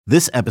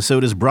This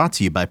episode is brought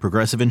to you by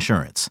Progressive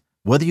Insurance.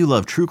 Whether you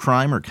love true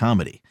crime or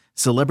comedy,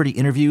 celebrity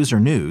interviews or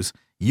news,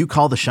 you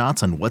call the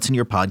shots on what's in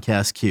your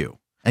podcast queue.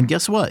 And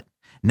guess what?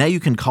 Now you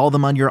can call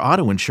them on your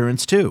auto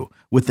insurance too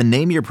with the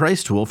Name Your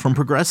Price tool from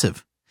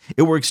Progressive.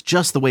 It works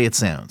just the way it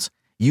sounds.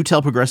 You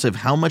tell Progressive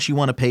how much you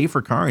want to pay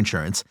for car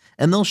insurance,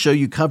 and they'll show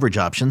you coverage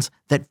options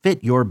that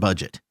fit your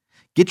budget.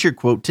 Get your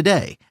quote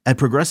today at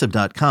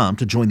Progressive.com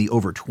to join the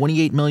over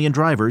 28 million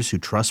drivers who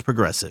trust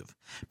Progressive.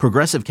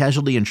 Progressive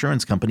Casualty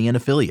Insurance Company and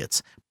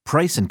Affiliates.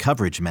 Price and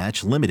coverage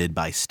match limited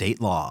by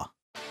state law.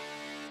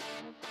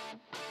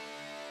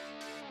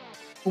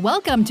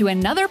 Welcome to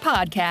another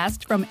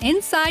podcast from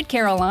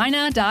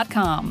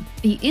InsideCarolina.com,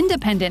 the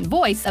independent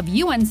voice of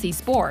UNC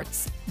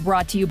Sports.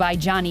 Brought to you by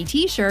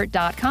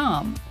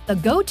JohnnyT-shirt.com, the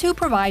go-to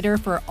provider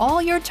for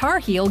all your Tar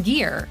Heel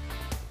gear.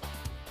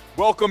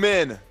 Welcome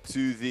in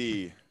to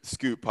the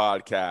Scoop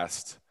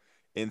Podcast,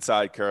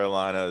 Inside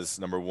Carolina's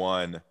number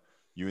one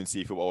UNC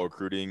football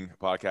recruiting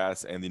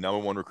podcast and the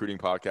number one recruiting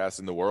podcast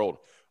in the world.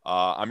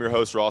 I'm your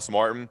host, Ross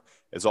Martin.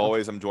 As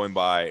always, I'm joined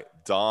by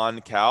Don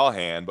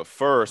Callahan. But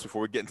first,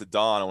 before we get into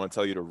Don, I want to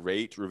tell you to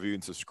rate, review,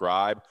 and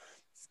subscribe.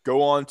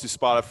 Go on to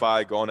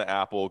Spotify, go on to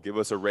Apple, give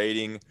us a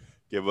rating,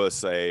 give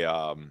us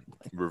a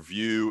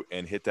review,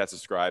 and hit that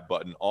subscribe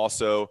button.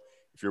 Also,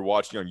 if you're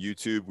watching on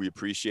YouTube, we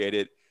appreciate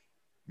it.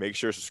 Make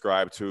sure to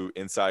subscribe to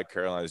Inside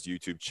Carolina's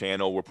YouTube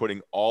channel. We're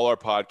putting all our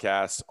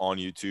podcasts on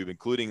YouTube,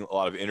 including a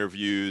lot of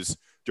interviews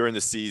during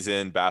the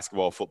season,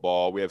 basketball,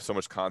 football. We have so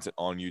much content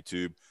on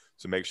YouTube,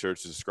 so make sure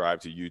to subscribe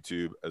to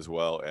YouTube as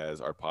well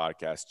as our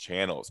podcast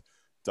channels.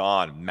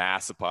 Don,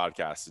 massive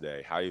podcast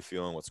today. How are you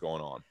feeling? What's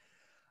going on?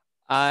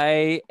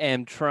 I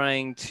am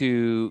trying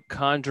to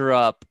conjure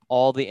up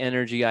all the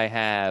energy I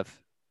have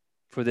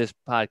for this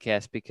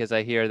podcast because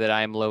I hear that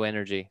I am low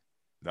energy.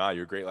 Nah,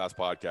 you're great last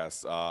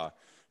podcast.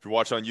 If you're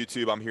watching on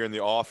YouTube, I'm here in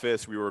the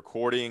office. We were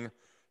recording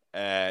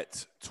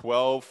at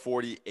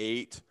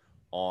 12:48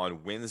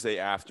 on Wednesday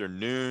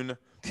afternoon.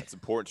 It's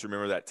important to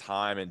remember that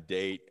time and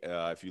date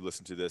if you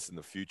listen to this in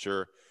the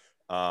future.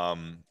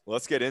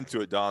 Let's get into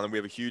it, Don. We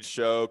have a huge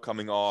show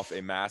coming off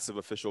a massive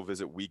official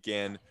visit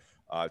weekend.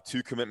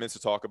 Two commitments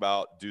to talk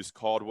about: Deuce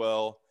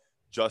Caldwell,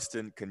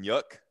 Justin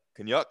Kanyuk.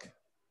 Kanyuk?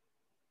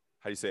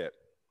 How do you say it?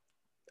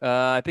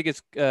 I think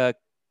it's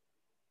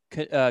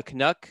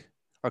Canuck.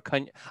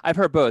 I've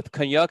heard both.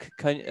 Kanyuk,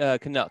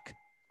 Canuck.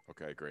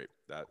 Okay, great.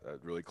 That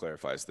really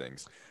clarifies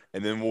things.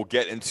 And then we'll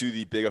get into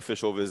the big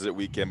official visit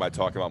weekend by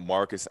talking about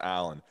Marcus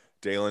Allen,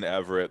 Dalen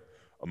Everett,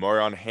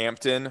 Amarion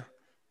Hampton,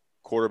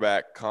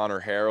 quarterback Connor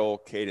Harrell,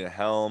 Caden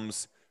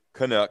Helms,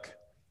 Canuck,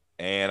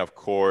 and, of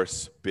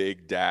course,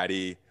 Big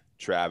Daddy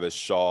Travis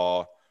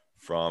Shaw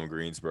from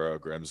Greensboro,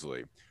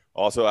 Grimsley.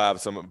 Also, I have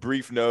some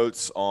brief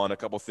notes on a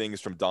couple things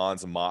from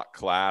Don's mock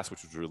class,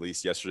 which was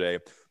released yesterday.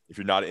 If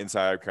you're not an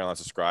Inside Carolina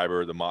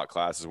subscriber, the mock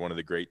class is one of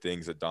the great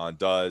things that Don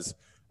does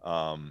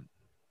and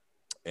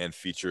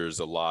features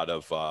a lot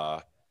of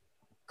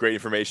great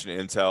information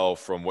and intel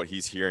from what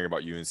he's hearing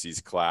about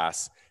UNC's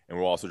class. And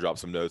we'll also drop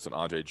some notes on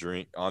Andre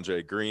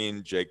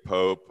Green, Jake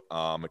Pope,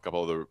 a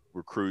couple of the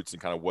recruits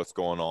and kind of what's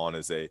going on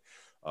as the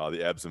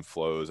ebbs and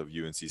flows of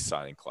UNC's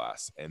signing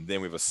class. And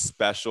then we have a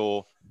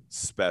special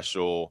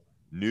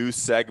new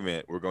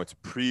segment we're going to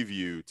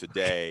preview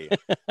today.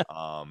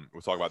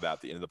 We'll talk about that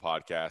at the end of the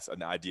podcast.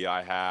 An idea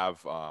I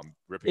have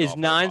is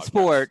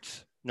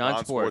non-sports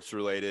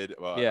related.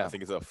 Yeah. I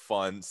think it's a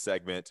fun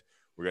segment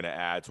we're going to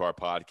add to our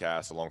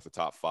podcast along with the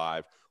top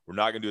five. We're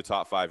not going to do a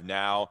top five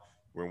now.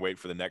 We're going to wait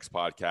for the next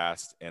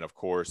podcast. And of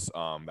course,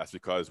 that's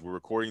because we're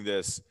recording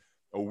this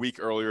a week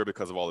earlier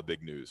because of all the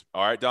big news.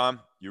 All right, Don,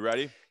 you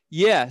ready?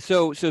 Yeah.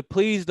 So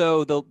please,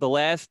 though, the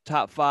last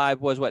top five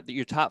was what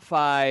your top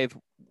five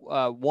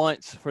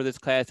once for this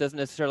class. Doesn't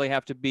necessarily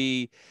have to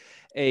be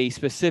a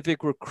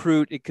specific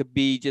recruit. It could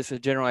be just a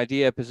general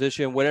idea,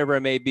 position, whatever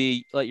it may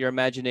be. Let your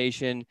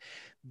imagination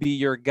be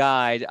your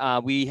guide.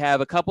 We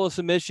have a couple of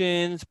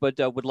submissions, but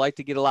would like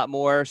to get a lot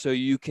more. So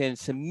you can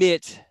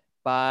submit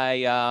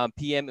by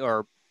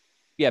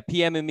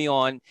PMing me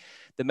on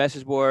the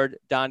message board,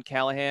 Don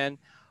Callahan,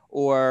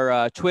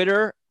 or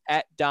Twitter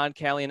at Don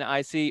Callahan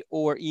IC,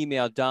 or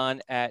email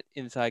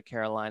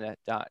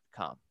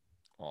don@InsideCarolina.com.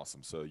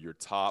 Awesome. So your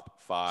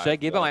top five. Should I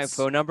give out my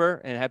phone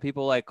number and have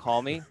people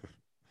call me?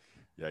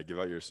 Yeah, give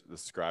out the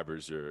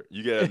subscribers.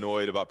 You get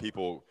annoyed about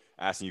people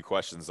asking you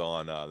questions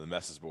on the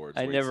message boards.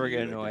 I never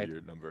get annoyed. Your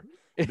number.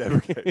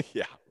 Never get.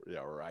 Yeah,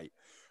 right.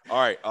 All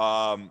right.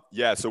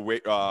 So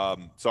wait.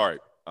 Sorry.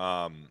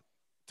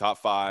 Top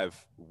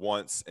five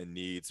wants and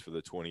needs for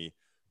the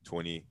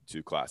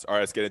 2022 class. All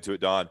right, let's get into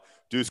it, Don.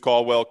 Deuce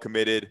Caldwell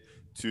committed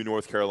to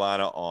North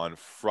Carolina on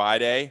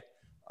Friday.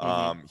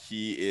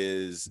 He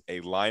is a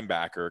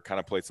linebacker, kind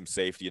of played some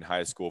safety in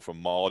high school from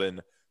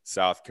Malden,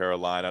 South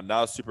Carolina.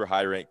 Not a super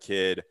high-ranked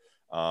kid,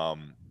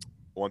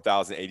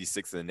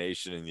 1,086 in the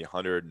nation and the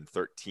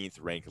 113th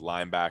ranked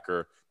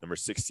linebacker, number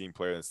 16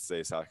 player in the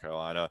state of South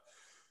Carolina.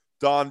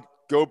 Don,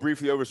 go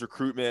briefly over his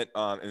recruitment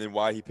and then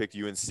why he picked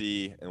UNC,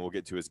 and we'll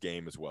get to his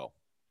game as well.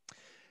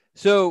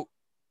 So,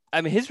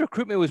 I mean, his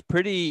recruitment was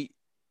pretty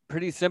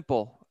pretty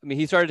simple. I mean,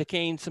 he started to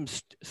gain some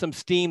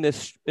steam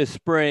this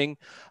spring,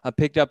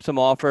 picked up some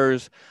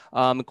offers,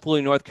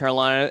 including North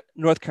Carolina.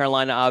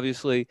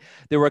 Obviously,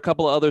 there were a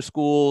couple of other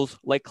schools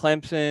like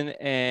Clemson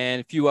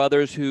and a few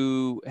others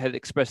who had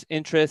expressed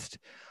interest.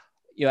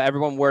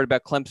 Everyone worried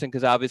about Clemson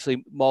because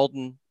obviously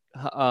Malden,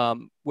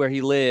 where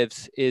he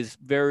lives, is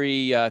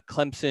very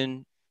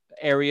Clemson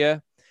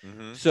area.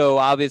 Mm-hmm. So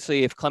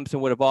obviously, if Clemson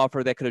would have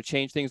offered, that could have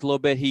changed things a little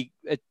bit. He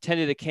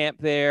attended a camp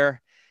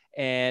there,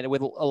 and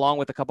along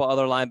with a couple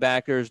other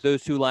linebackers,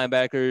 those two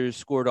linebackers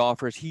scored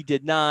offers. He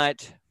did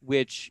not,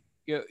 which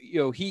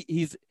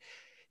he's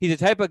the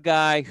type of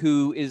guy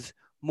who is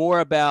more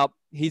about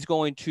he's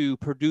going to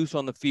produce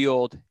on the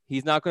field.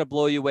 He's not going to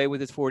blow you away with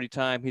his 40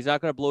 time. He's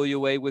not going to blow you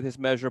away with his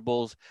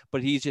measurables,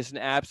 but he's just an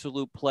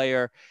absolute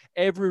player.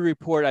 Every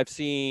report I've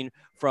seen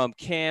from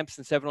camps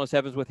and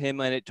 7-on-7s with him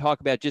and it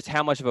talk about just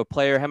how much of a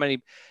player, how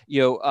many,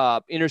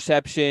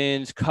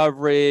 interceptions,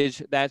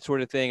 coverage, that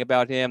sort of thing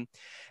about him.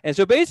 And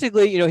so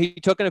basically, he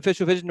took an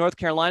official visit to North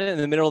Carolina in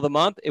the middle of the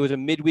month. It was a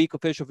midweek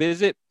official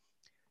visit.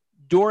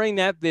 During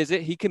that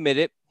visit, he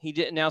committed. He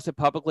didn't announce it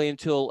publicly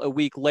until a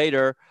week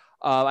later.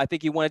 I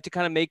think he wanted to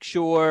kind of make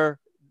sure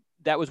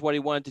that was what he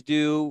wanted to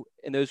do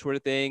and those sort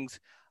of things.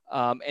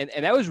 And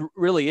that was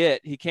really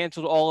it. He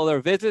canceled all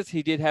other visits.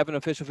 He did have an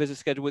official visit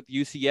scheduled with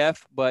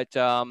UCF, but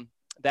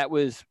that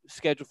was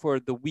scheduled for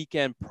the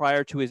weekend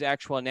prior to his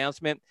actual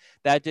announcement.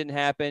 That didn't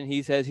happen.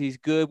 He says he's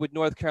good with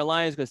North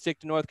Carolina. He's going to stick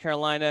to North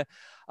Carolina,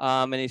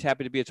 and he's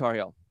happy to be a Tar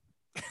Heel.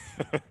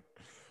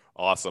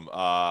 Awesome.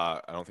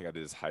 I don't think I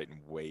did his height and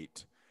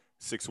weight.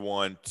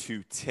 6'1",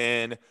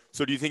 210.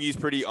 So do you think he's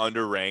pretty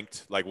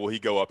underranked? Like, will he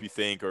go up, you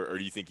think, or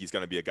do you think he's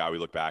going to be a guy we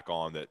look back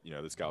on that,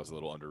 this guy was a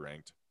little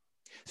underranked?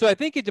 So I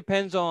think it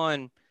depends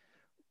on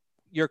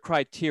your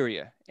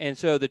criteria. And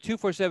so the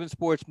 247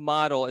 Sports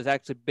model is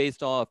actually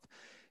based off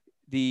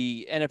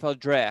the NFL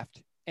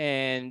draft.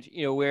 And,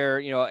 where,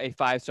 a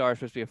 5-star is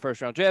supposed to be a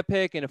first-round draft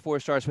pick and a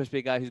 4-star is supposed to be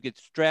a guy who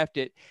gets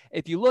drafted.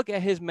 If you look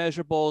at his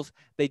measurables,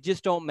 they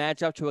just don't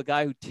match up to a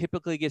guy who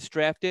typically gets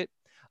drafted.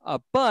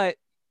 But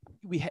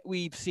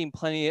we've seen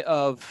plenty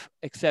of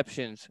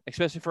exceptions,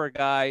 especially for a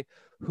guy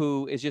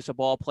who is just a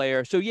ball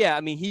player. So, yeah,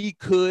 I mean, he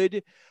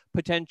could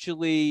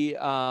potentially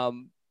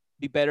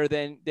be better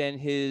than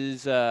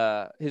his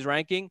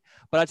ranking.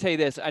 But I'll tell you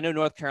this. I know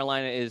North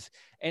Carolina is,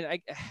 and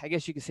I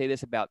guess you could say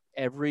this about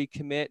every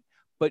commit,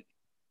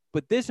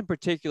 but this in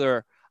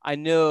particular, I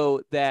know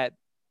that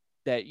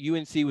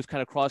UNC was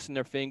kind of crossing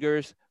their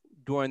fingers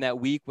during that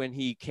week when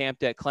he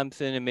camped at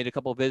Clemson and made a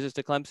couple of visits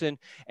to Clemson,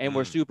 and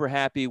we're super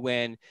happy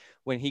when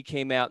he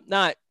came out.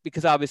 Not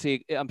because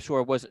obviously I'm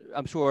sure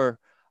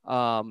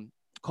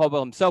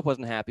Caldwell himself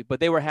wasn't happy,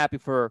 but they were happy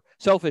for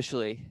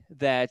selfishly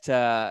that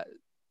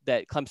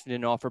Clemson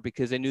didn't offer,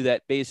 because they knew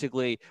that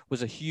basically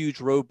was a huge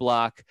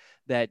roadblock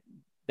that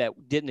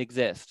didn't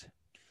exist.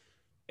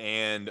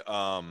 And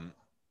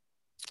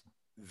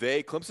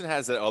Clemson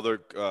has that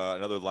other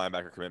another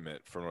linebacker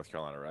commitment from North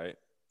Carolina, right?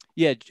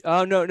 Yeah.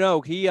 Oh,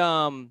 no. He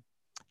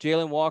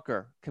Jalen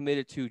Walker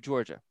committed to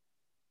Georgia.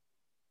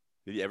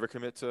 Did he ever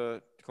commit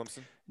to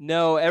Clemson?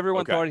 No,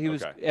 everyone thought he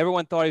was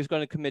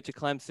going to commit to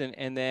Clemson,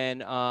 and then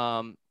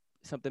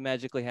something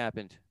magically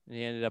happened, and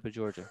he ended up at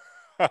Georgia.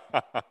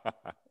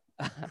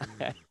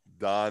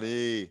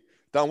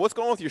 Don, what's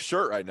going on with your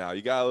shirt right now?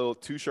 You got a little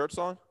 2 shirts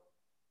on?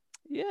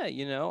 Yeah,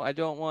 I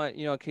don't want,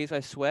 in case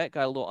I sweat,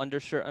 got a little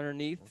undershirt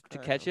underneath to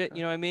catch it.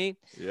 You know what I mean?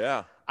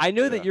 Yeah. I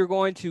know that you're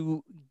going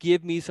to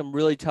give me some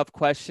really tough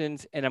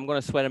questions, and I'm going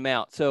to sweat them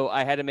out. So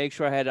I had to make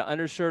sure I had an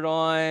undershirt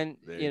on,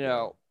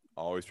 Go.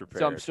 Always prepared.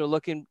 So I'm still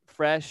looking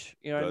fresh.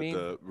 You know what I mean?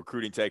 The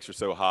recruiting takes are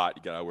so hot.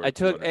 You got to wear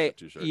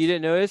two shirts. You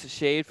didn't notice?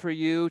 Shaved for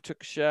you,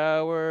 took a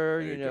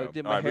shower,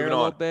 did my hair a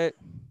little bit.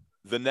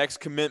 The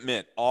next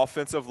commitment,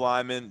 offensive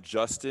lineman,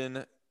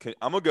 Justin.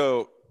 I'm going to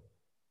go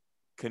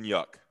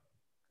Kanyuk.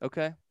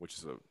 Okay. Which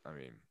is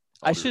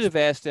I should have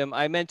asked him.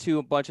 I meant to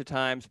a bunch of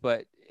times,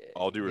 but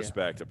all due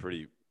respect, a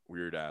pretty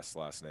weird ass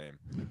last name.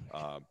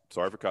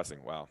 Sorry for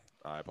cussing. Wow.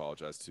 I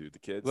apologize to the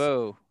kids.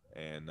 Whoa.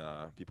 And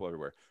people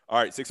everywhere. All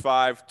right,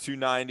 6'5",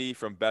 290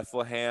 from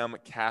Bethlehem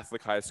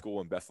Catholic High School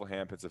in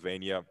Bethlehem,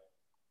 Pennsylvania.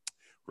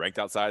 Ranked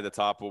outside the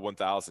top of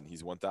 1,000.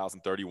 He's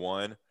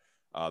 1,031.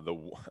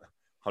 The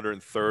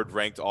 103rd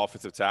ranked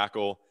offensive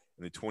tackle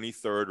and the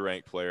 23rd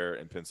ranked player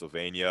in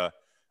Pennsylvania.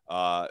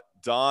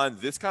 Don,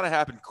 this kind of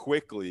happened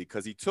quickly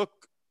because he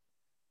took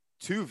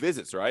 2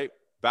 visits, right?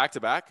 Back to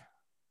back?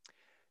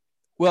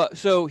 Well,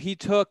 so he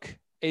took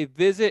a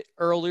visit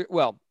earlier.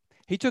 Well,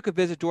 he took a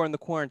visit during the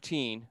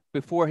quarantine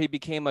before he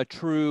became a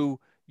true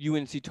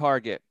UNC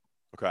target.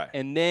 Okay.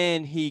 And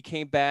then he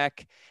came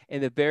back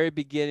in the very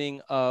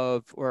beginning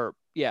of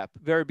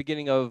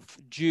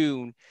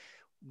June,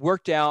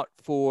 worked out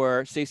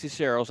for Stacey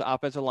Searles,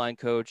 offensive line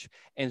coach,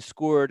 and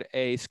scored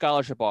a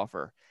scholarship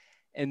offer.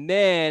 And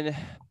then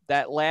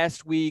that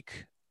last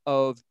week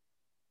of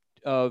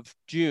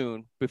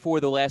June, before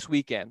the last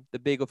weekend, the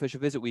big official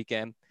visit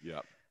weekend,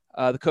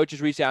 the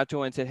coaches reached out to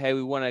him and said, "Hey,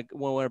 we want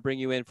to bring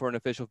you in for an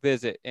official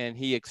visit," and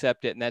he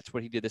accepted, and that's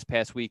what he did this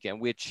past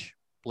weekend. Which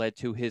led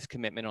to his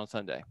commitment on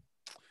Sunday.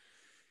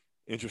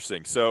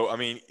 Interesting. So, I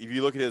mean, if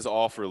you look at his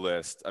offer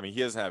list, I mean, he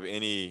doesn't have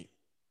any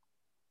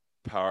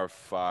Power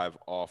 5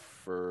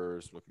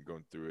 offers. Looking,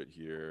 going through it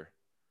here.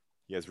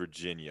 He has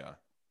Virginia,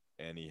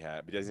 but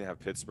he doesn't have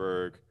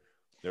Pittsburgh,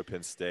 no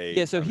Penn State.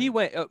 Yeah, so he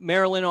went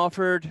Maryland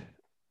offered.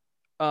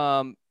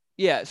 So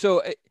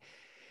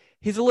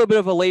he's a little bit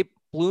of a late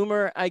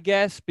bloomer, I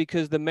guess,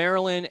 because the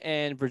Maryland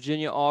and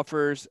Virginia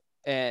offers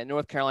and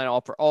North Carolina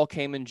offer all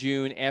came in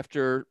June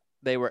after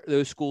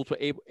those schools were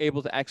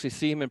able to actually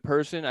see him in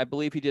person. I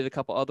believe he did a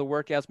couple other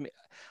workouts.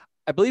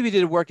 I believe he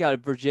did a workout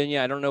at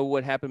Virginia. I don't know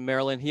what happened in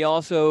Maryland. He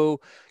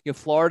also,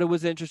 Florida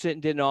was interested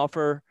and didn't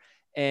offer,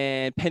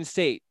 and Penn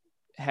State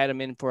had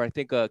him in for, I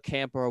think, a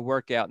camp or a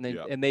workout,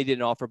 and they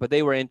didn't offer, but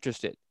they were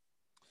interested.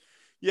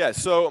 Yeah,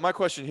 so my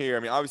question here, I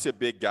mean, obviously a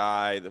big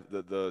guy,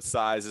 the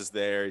size is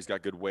there, he's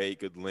got good weight,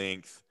 good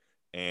length,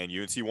 and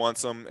UNC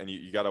wants him, and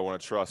you got to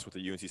want to trust what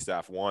the UNC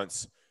staff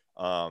wants.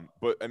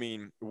 But, I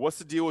mean, what's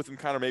the deal with him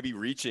kind of maybe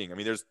reaching? I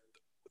mean, there's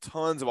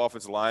tons of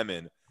offensive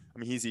linemen. I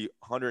mean, he's the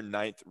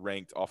 109th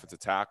ranked offensive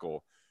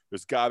tackle.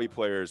 There's got to be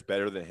players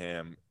better than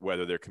him,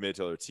 whether they're committed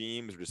to other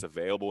teams or just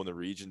available in the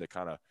region to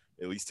kind of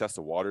at least test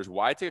the waters.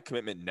 Why take a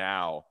commitment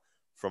now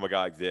from a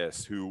guy like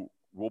this who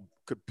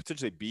could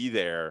potentially be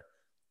there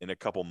in a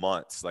couple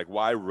months? Like,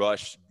 why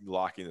rush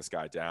locking this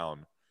guy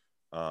down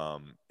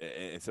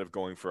instead of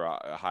going for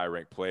a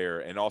high-ranked player,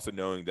 and also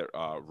knowing that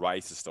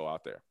Rice is still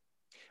out there?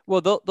 Well,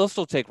 they'll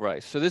still take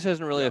Rice, so this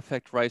doesn't really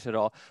affect Rice at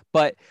all.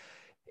 But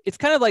it's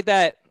kind of like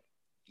that.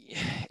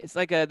 It's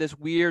like this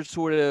weird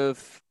sort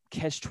of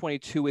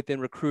catch-22 within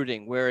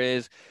recruiting,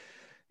 whereas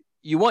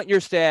you want your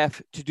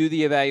staff to do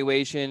the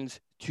evaluations,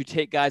 to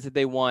take guys that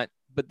they want,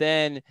 but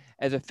then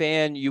as a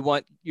fan, you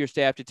want your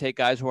staff to take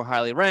guys who are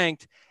highly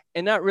ranked,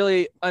 and not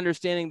really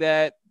understanding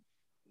that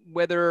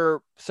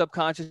whether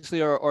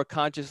subconsciously or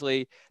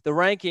consciously, the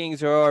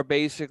rankings are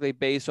basically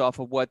based off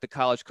of what the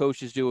college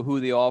coaches do,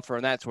 who they offer,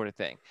 and that sort of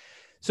thing.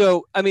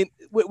 So, I mean,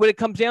 what it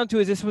comes down to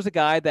is this was a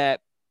guy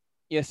that,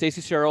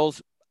 Stacey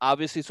Searles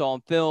obviously saw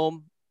on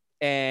film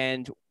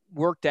and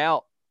worked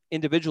out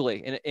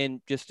individually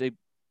in just a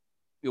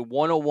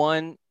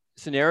 101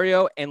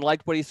 scenario and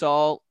liked what he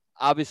saw.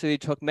 Obviously, they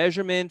took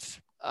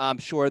measurements. I'm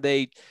sure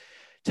they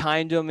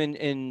timed him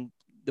in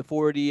the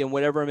 40 and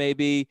whatever it may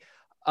be,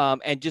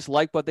 and just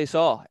liked what they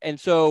saw. And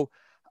so,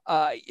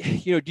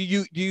 do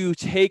you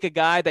take a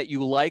guy that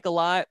you like a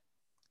lot,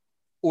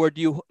 or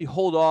do you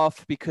hold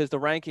off because the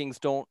rankings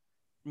don't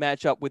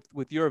match up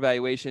with your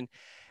evaluation?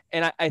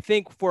 And I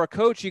think for a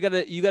coach, you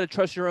gotta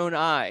trust your own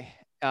eye,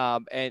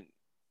 and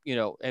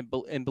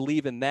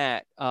believe in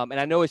that. And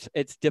I know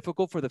it's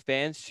difficult for the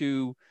fans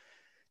to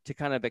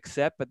kind of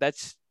accept, but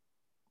that's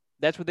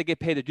what they get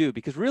paid to do.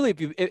 Because really,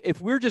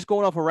 if we're just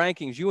going off of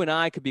rankings, you and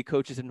I could be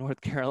coaches in North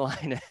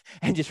Carolina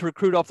and just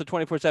recruit off the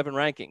 24/7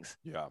 rankings.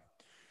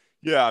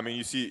 Yeah. I mean,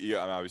 you see,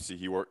 obviously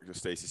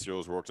Stacey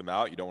Searles worked him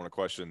out. You don't want to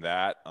question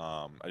that.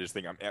 I just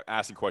think I'm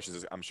asking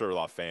questions. I'm sure a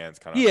lot of fans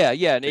kind of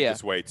think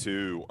this way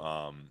too.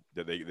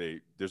 That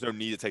there's no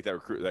need to take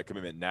that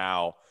commitment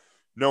now,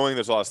 knowing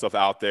there's a lot of stuff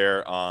out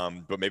there.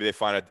 But maybe they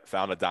found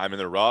a dime in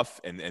the rough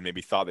and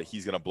maybe thought that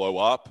he's going to blow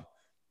up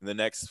in the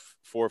next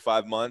 4 or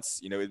 5 months.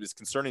 It was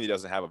concerning he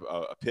doesn't have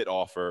a Pitt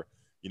offer.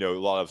 A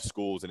lot of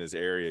schools in his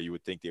area, you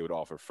would think they would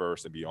offer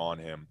first and be on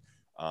him.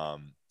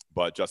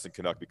 But Justin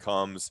Kanyuk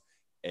becomes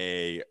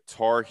a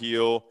Tar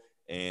Heel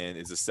and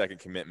is the second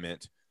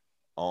commitment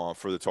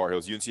for the Tar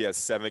Heels. UNC has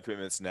 7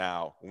 commitments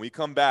now. When we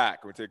come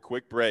back, we're going to take a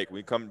quick break. When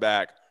we come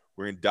back,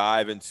 we're going to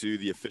dive into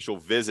the official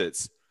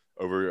visits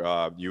over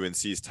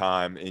UNC's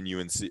time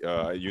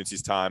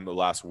UNC's time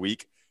last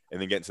week,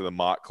 and then get into the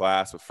mock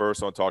class. But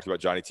first, I want to talk to you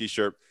about Johnny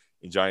T-Shirt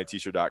and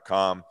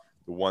JohnnyT-Shirt.com,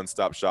 the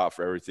one-stop shop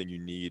for everything you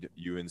need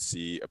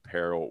UNC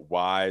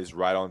apparel-wise,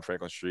 right on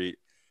Franklin Street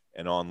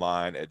and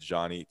online at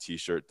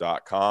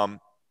JohnnyT-Shirt.com.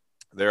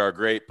 They're our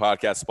great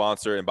podcast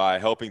sponsor, and by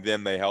helping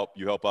them,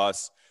 you help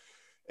us,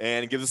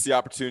 and it gives us the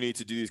opportunity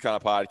to do these kind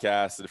of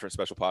podcasts, the different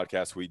special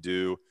podcasts we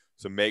do.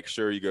 So make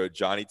sure you go to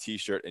Johnny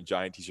T-Shirt and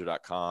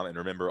JohnnyT-Shirt.com, and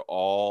remember,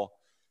 all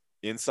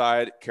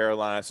Inside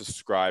Carolina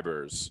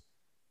subscribers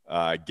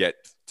get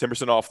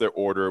 10% off their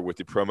order with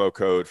the promo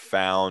code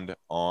found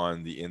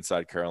on the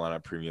Inside Carolina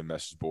premium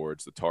message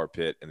boards, the Tar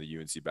Pit and the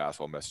UNC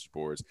basketball message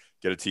boards.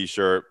 Get a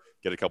T-shirt.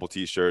 Get a couple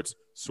T-shirts,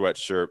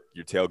 sweatshirt,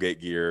 your tailgate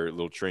gear,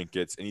 little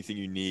trinkets, anything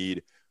you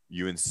need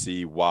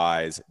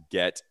UNC-wise,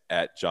 get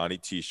at Johnny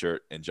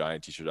T-Shirt and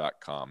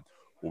JohnnyT-Shirt.com.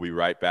 We'll be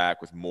right back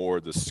with more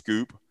of The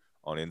Scoop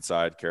on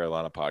Inside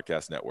Carolina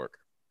Podcast Network.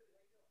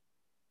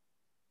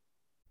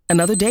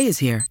 Another day is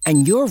here,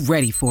 and you're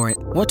ready for it.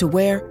 What to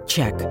wear?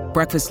 Check.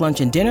 Breakfast, lunch,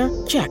 and dinner?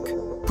 Check.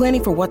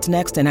 Planning for what's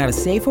next and how to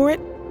save for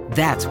it?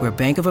 That's where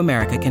Bank of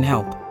America can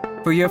help.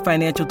 For your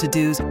financial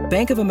to-dos,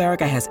 Bank of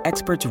America has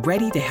experts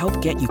ready to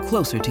help get you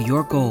closer to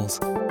your goals.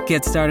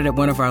 Get started at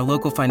one of our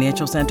local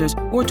financial centers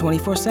or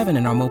 24/7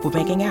 in our mobile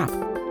banking app.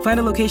 Find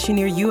a location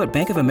near you at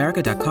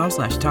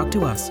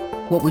bankofamerica.com/talktous.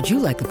 What would you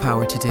like the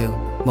power to do?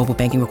 Mobile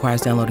banking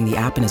requires downloading the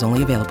app and is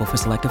only available for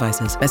select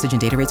devices. Message and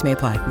data rates may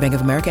apply. Bank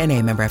of America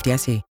N.A., member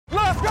FDIC.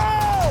 Let's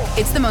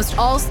go! It's the most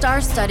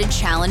all-star studded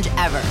challenge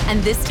ever.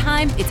 And this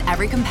time, it's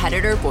every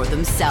competitor for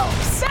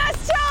themselves.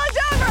 Best challenge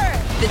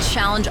ever! The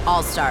Challenge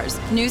All-Stars.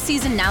 New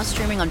season now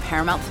streaming on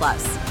Paramount+.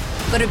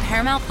 Go to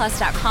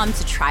ParamountPlus.com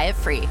to try it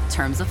free.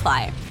 Terms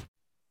apply.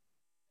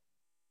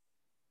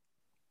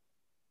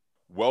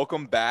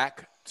 Welcome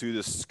back to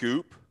The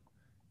Scoop,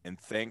 and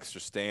thanks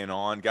for staying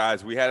on.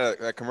 Guys, we had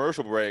a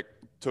commercial break.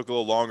 Took a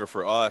little longer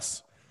for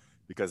us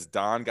because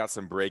Don got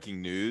some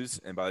breaking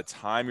news, and by the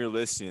time you're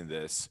listening to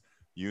this,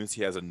 UNC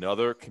has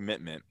another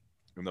commitment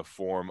in the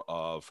form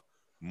of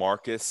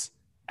Marcus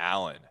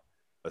Allen,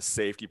 a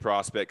safety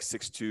prospect,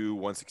 6'2",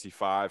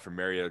 165 from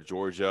Marietta,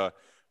 Georgia.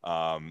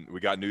 We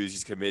got news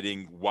he's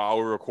committing while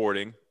we're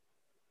recording,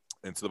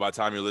 and so by the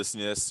time you're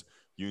listening to this,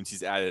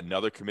 UNC's added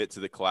another commit to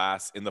the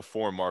class in the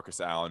form of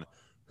Marcus Allen,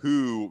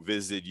 who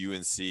visited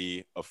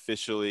UNC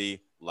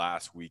officially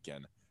last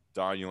weekend.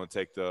 Don, you want to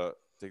take the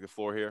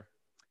floor here?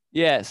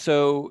 Yeah,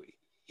 so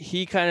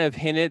he kind of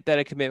hinted that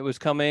a commit was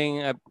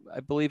coming. I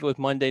believe it was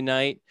Monday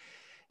night.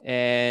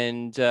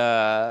 And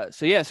so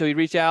he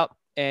reached out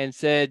and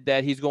said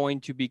that he's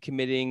going to be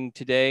committing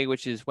today,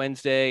 which is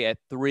Wednesday at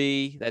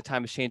 3. That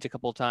time has changed a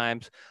couple of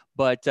times.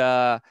 But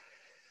talked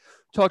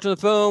on the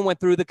phone, went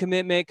through the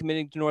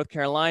committing to North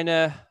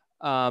Carolina.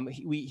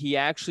 He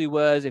actually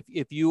was,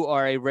 if you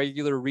are a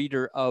regular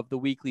reader of the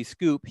Weekly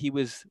Scoop, he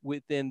was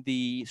within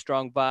the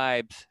Strong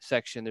Vibes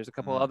section. There's a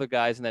couple of other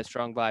guys in that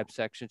Strong Vibes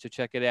section, so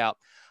check it out.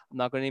 I'm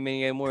not going to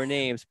name any more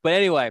names. But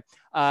anyway,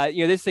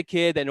 this is a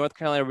kid that North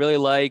Carolina really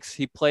likes.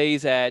 He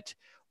plays at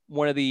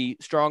one of the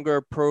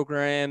stronger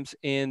programs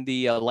in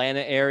the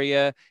Atlanta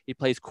area. He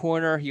plays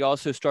corner. He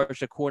also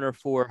starts a corner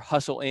for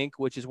Hustle Inc.,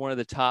 which is one of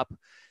the top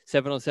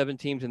 7-on-7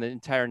 teams in the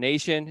entire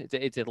nation.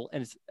 It's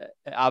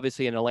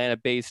obviously an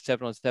Atlanta-based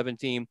 7-on-7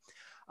 team.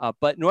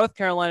 But North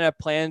Carolina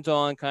plans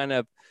on kind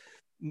of,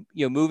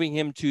 moving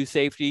him to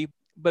safety,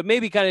 but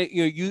maybe kind of,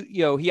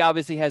 he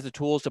obviously has the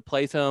tools to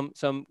play some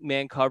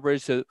man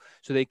coverage, so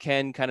they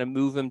can kind of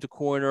move him to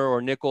corner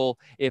or nickel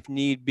if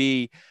need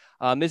be.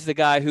 This is a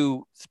guy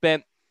who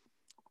spent,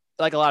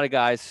 like a lot of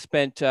guys,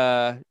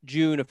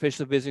 June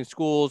officially visiting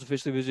schools,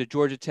 officially visited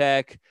Georgia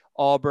Tech,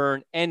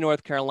 Auburn, and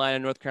North Carolina.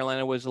 North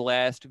Carolina was the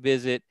last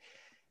visit.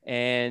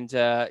 And,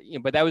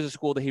 but that was a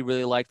school that he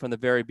really liked from the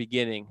very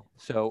beginning.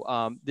 So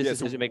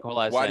doesn't make a whole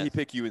lot of sense. Why did he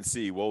pick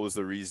UNC? What was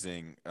the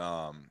reasoning?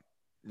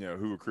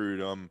 Who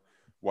recruited him?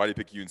 Why did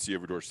he pick UNC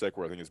over Georgia Tech,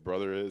 where I think his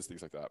brother is,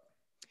 things like that?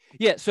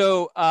 Yeah.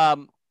 So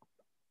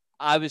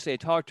obviously I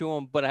talked to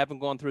him, but I haven't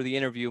gone through the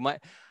interview.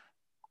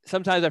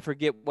 Sometimes I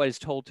forget what is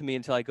told to me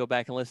until I go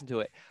back and listen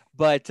to it.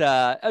 But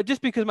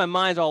just because my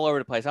mind's all over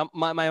the place,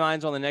 my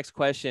mind's on the next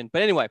question.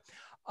 But anyway,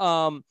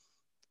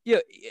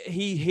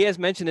 he has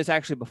mentioned this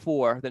actually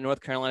before, that North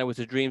Carolina was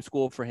a dream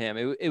school for him.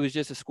 It was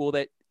just a school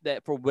that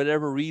for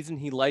whatever reason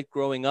he liked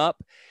growing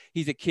up.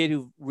 He's a kid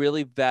who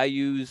really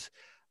values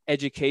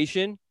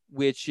education,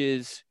 which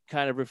is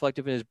kind of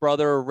reflective in his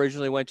brother.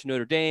 Originally went to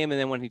Notre Dame, and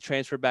then when he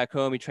transferred back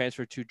home, he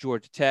transferred to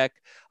Georgia Tech.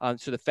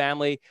 So the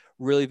family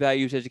really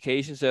values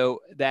education, so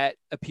that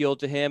appealed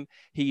to him.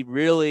 He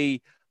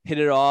really hit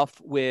it off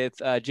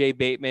with Jay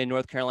Bateman,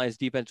 North Carolina's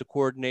defensive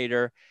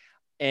coordinator,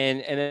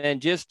 and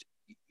then just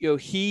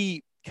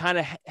he kind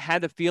of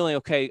had the feeling,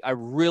 okay, I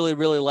really,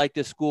 really like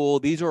this school.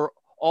 These are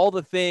all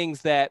the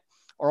things that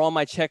are on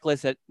my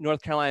checklist that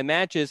North Carolina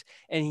matches,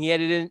 and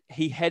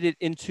he headed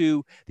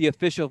into the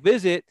official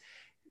visit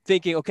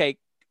thinking, okay,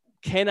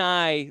 can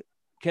I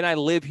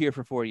live here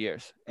for 4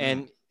 years?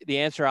 And the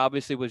answer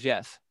obviously was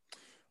yes.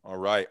 All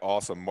right,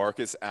 awesome.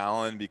 Marcus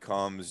Allen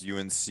becomes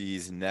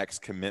UNC's next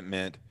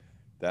commitment.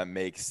 That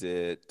makes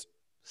it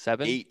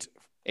 8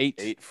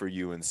 for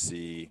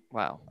UNC.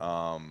 Wow.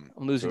 I'm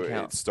losing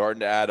count. It's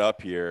starting to add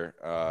up here.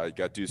 You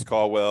got Deuce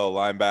Caldwell,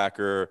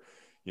 linebacker.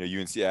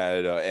 UNC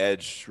added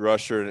edge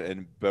rusher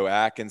and Bo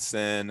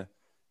Atkinson,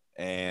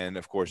 and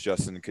of course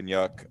Justin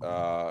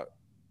Kanyuk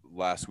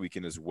last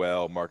weekend as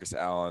well. Marcus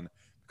Allen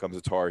becomes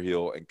a Tar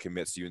Heel and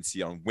commits to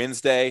UNC on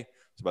Wednesday.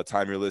 So by the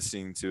time you're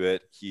listening to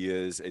it, he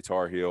is a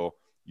Tar Heel.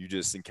 You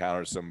just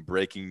encountered some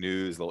breaking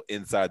news, a little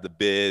inside the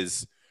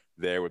biz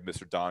there with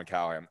Mr. Don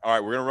Callahan. All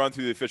right, we're going to run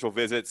through the official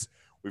visits.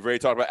 We've already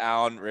talked about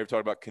Allen. We've already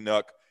talked about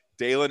Kanyuk.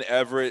 Dalen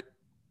Everett,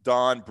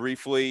 Don,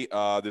 briefly,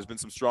 there's been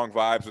some strong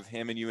vibes with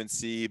him and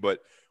UNC, but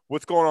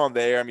what's going on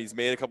there? I mean, he's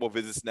made a couple of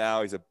visits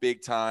now. He's a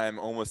big-time,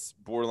 almost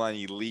borderline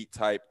elite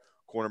type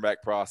cornerback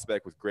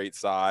prospect with great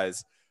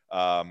size.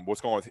 What's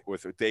going on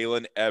with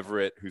Dalen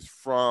Everett, who's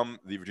from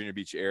the Virginia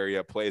Beach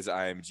area, plays at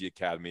IMG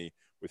Academy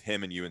with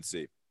him and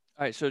UNC?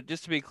 All right, so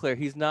just to be clear,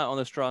 he's not on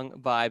the strong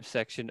vibe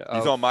section.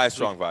 He's on my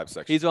strong vibe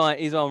section.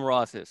 He's on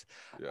Ross's.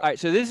 Yeah. All right,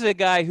 so this is a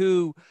guy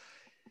who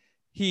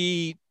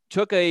he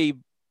took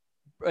an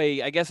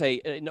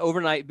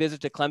overnight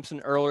visit to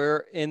Clemson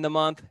earlier in the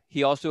month.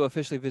 He also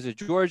officially visited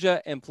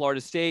Georgia and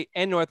Florida State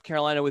and North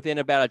Carolina within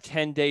about a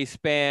 10-day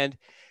span.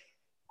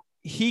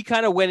 He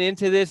kind of went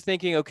into this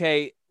thinking,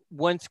 okay,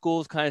 one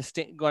school's kind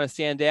of going to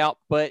stand out,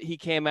 but he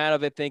came out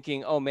of it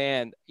thinking, oh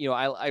man,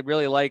 I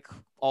really like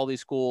all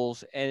these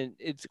schools, and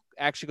it's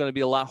actually going to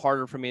be a lot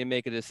harder for me to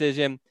make a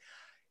decision.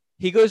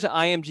 He goes to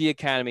IMG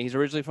Academy. He's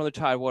originally from the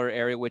Tidewater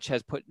area, which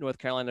has put North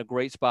Carolina in a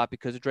great spot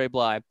because of Dre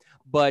Bly.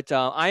 But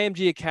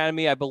IMG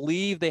Academy, I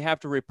believe they have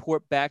to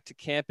report back to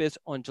campus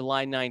on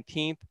July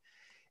 19th.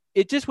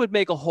 It just would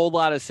make a whole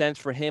lot of sense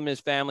for him and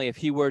his family if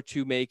he were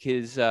to make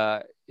his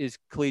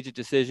collegiate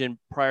decision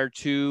prior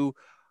to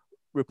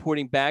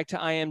reporting back to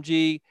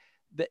IMG.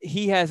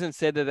 He hasn't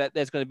said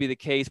that's going to be the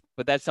case,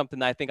 but that's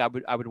something I think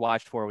I would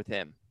watch for with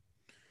him.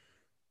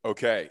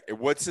 Okay.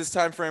 What's his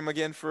time frame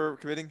again for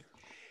committing?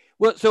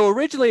 Well, so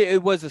originally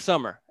it was the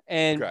summer,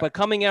 but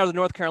coming out of the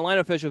North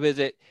Carolina official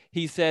visit,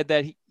 he said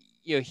that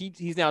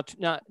he's now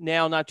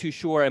not too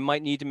sure and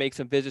might need to make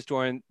some visits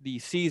during the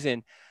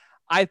season.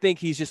 I think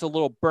he's just a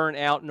little burnt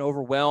out and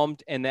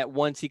overwhelmed, and that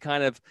once he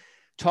kind of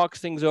talks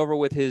things over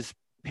with his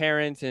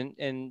parents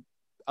and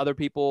other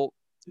people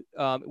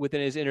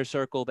within his inner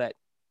circle, that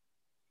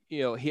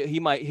he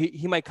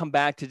might come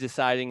back to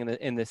deciding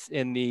in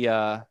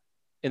the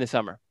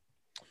summer.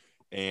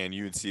 And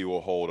UNC will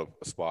hold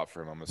a spot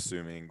for him, I'm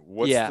assuming.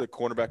 What's the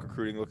cornerback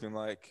recruiting looking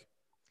like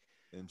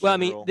in general? Well, I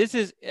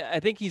mean, I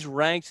think he's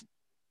ranked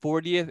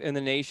 40th in the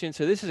nation.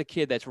 So this is a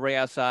kid that's right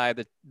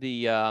outside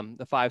the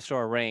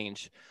 5-star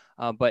range.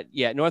 But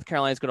yeah, North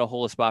Carolina's going to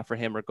hold a spot for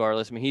him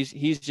regardless. I mean,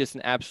 he's just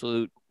an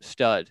absolute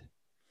stud.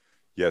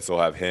 Yes, they'll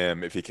have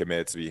him, if he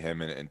commits, to be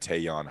him and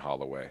Tayon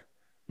Holloway.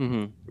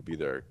 Mm-hmm. It'll be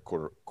their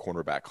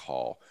cornerback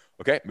haul.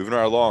 Okay, moving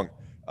right along.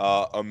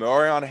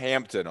 Omarion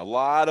Hampton, a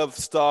lot of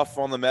stuff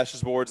on the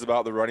message boards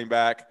about the running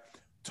back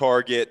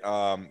target.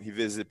 He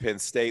visited Penn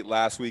State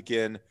last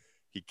weekend.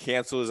 He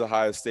canceled his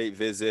Ohio State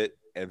visit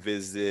and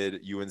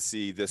visited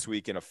UNC this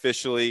weekend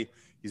officially.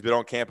 He's been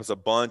on campus a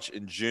bunch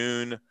in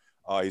June.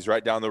 He's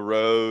right down the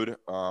road,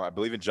 I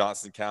believe in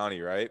Johnson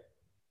County, right?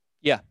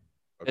 Yeah.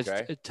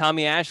 Okay. It's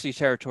Tommy Ashley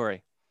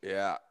territory.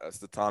 Yeah, that's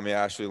the Tommy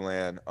Ashley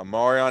land.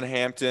 Omarion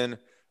Hampton,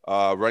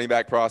 running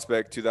back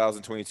prospect,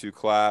 2022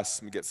 class.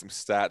 Let me get some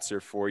stats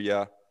here for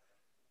you.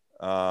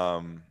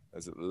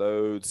 As it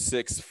loads,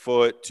 6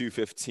 foot,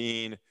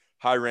 215,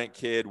 high rank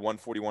kid,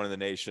 141 in the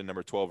nation,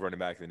 number 12 running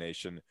back in the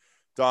nation.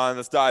 Don,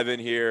 let's dive in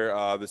here.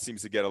 This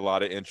seems to get a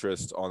lot of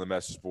interest on the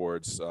message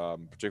boards,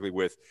 particularly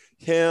with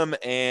him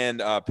and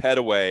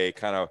Petaway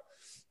kind of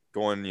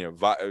going,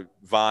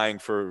 vying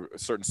for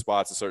certain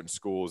spots at certain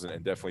schools,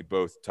 and definitely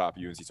both top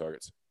UNC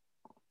targets.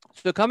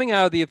 So coming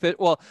out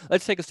of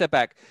let's take a step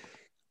back.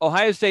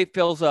 Ohio State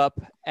fills up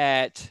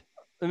at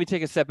 – let me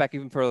take a step back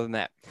even further than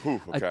that.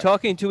 Okay.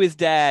 Talking to his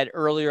dad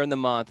earlier in the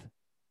month,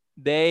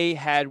 they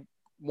had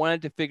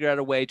wanted to figure out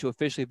a way to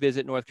officially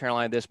visit North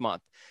Carolina this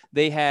month.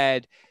 They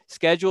had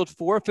scheduled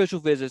 4 official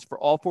visits for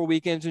all 4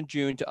 weekends in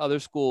June to other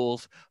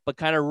schools, but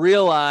kind of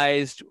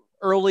realized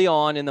early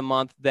on in the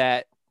month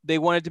that they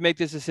wanted to make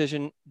this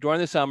decision during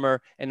the summer.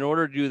 And in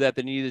order to do that,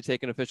 they needed to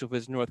take an official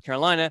visit to North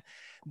Carolina.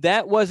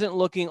 That wasn't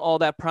looking all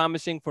that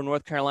promising for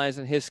North Carolina's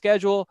and his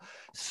schedule.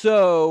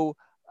 So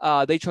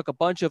they took a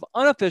bunch of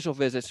unofficial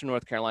visits to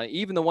North Carolina.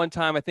 Even the one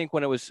time, I think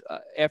when it was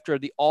after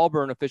the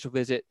Auburn official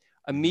visit,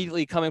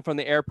 immediately coming from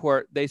the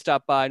airport, they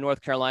stopped by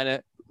North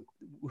Carolina,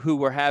 who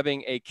were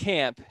having a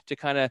camp to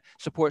kind of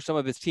support some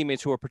of his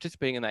teammates who were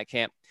participating in that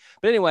camp.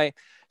 But anyway,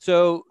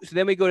 so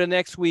then we go to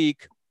next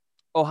week,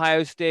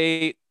 Ohio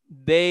State.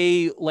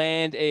 They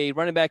land a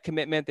running back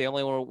commitment. They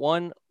only want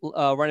one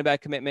running back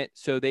commitment,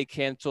 so they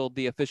canceled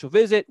the official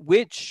visit,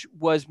 which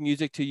was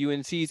music to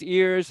UNC's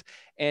ears,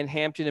 and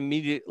Hampton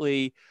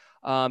immediately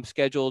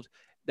scheduled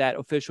that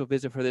official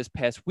visit for this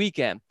past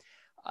weekend.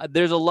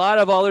 There's a lot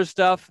of other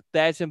stuff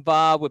that's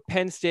involved with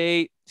Penn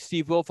State.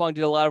 Steve Wilfong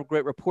did a lot of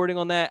great reporting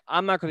on that.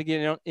 I'm not going to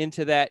get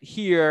into that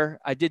here.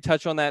 I did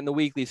touch on that in the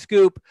weekly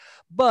scoop,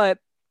 but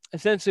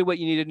essentially what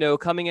you need to know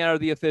coming out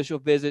of the official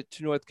visit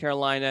to North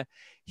Carolina,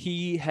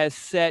 he has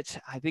set,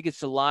 I think it's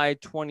July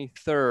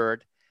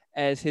 23rd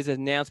as his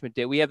announcement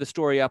date. We have the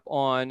story up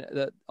on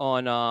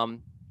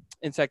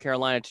Inside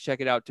Carolina to check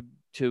it out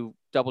to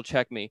double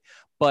check me.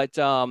 But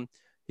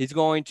he's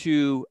going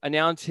to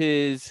announce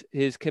his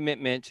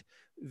commitment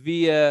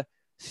via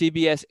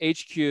CBS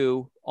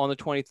HQ on the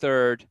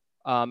 23rd,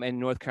 and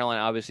North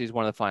Carolina obviously is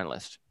one of the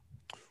finalists.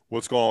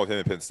 What's going on with him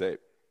at Penn State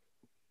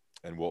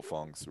and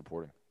Wilfong's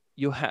reporting?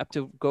 You'll have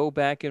to go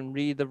back and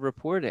read the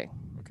reporting.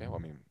 Okay, well, I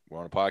mean, we're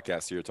on a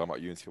podcast here talking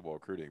about UNC football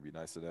recruiting. It'd be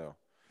nice to know.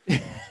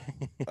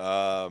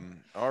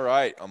 All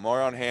right,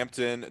 Omarion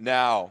Hampton.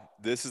 Now,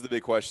 this is the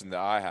big question that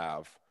I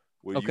have.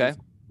 Would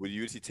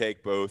UNC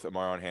take both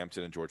Omarion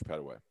Hampton and George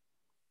Petaway?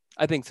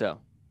 I think so.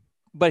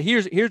 But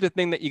here's the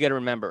thing that you got to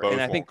remember. Both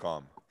and I won't think,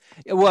 come.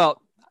 Well,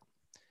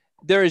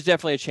 there is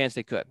definitely a chance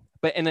they could.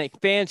 But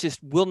fans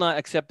just will not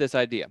accept this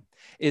idea.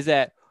 Is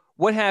that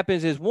what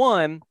happens is,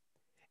 one,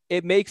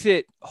 it makes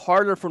it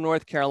harder for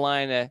North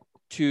Carolina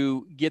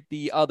to get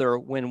the other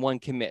when one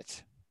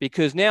commits.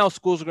 Because now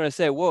schools are going to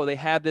say, whoa, they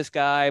have this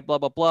guy, blah,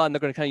 blah, blah, and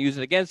they're going to kind of use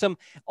it against them.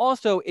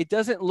 Also, it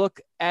doesn't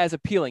look as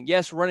appealing.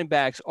 Yes, running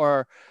backs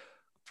are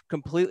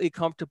completely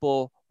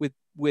comfortable with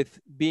with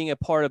being a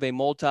part of a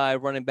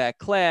multi-running back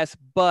class,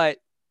 but,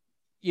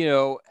 you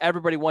know,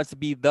 everybody wants to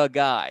be the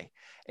guy.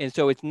 And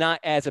so it's not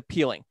as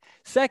appealing.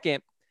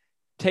 Second,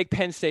 take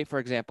Penn State, for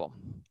example.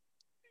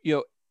 You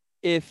know,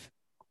 if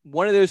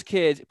one of those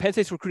kids, Penn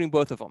State's recruiting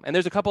both of them, and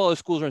there's a couple other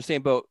schools are in the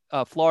same boat.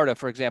 Florida,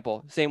 for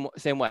example, same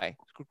way,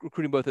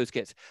 recruiting both those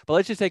kids. But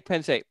let's just take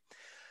Penn State.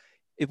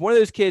 If one of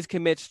those kids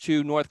commits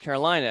to North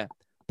Carolina,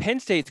 Penn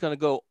State's going to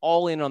go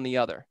all in on the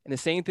other. And the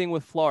same thing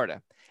with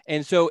Florida.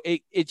 And so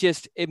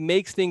it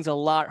makes things a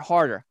lot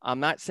harder. I'm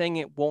not saying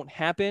it won't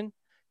happen.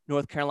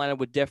 North Carolina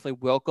would definitely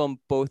welcome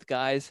both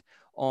guys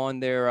on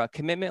their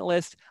commitment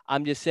list.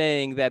 I'm just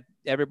saying that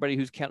everybody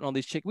who's counting on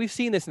these chicks, we've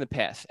seen this in the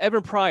past.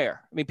 Evan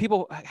Pryor. I mean,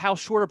 how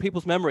short are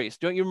people's memories?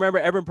 Don't you remember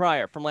Evan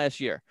Pryor from last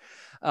year?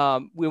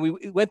 When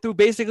we went through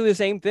basically the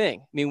same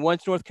thing. I mean,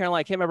 once North Carolina,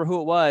 I can't remember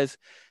who it was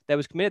that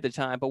was committed at the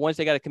time, but once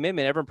they got a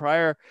commitment, Evan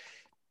Pryor,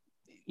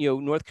 you know,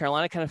 North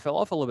Carolina kind of fell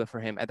off a little bit for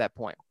him at that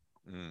point.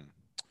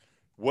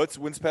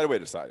 When's Pettaway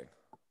deciding?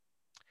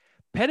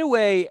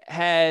 Pettaway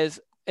has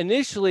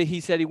initially, he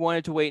said he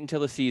wanted to wait until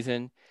the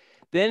season.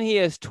 Then he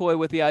has toyed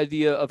with the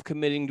idea of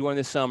committing during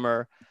the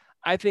summer.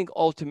 I think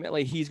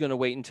ultimately he's going to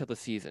wait until the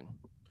season.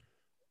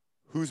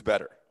 Who's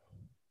better?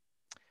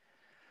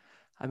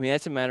 I mean,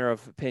 that's a matter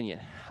of opinion.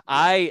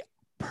 I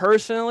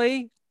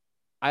personally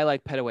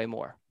like Pettaway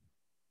more.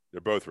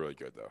 They're both really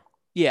good, though.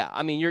 Yeah,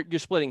 I mean, you're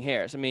splitting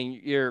hairs. I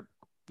mean, you're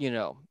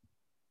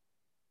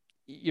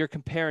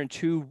comparing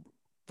two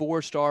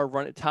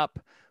top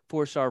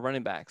 4-star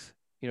running backs.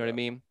 You know what I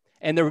mean?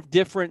 And they're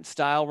different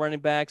style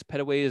running backs.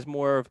 Pettaway is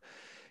more of,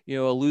 you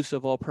know,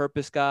 elusive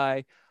all-purpose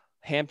guy.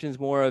 Hampton's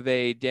more of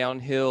a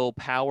downhill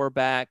power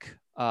back.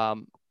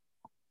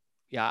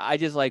 I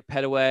just like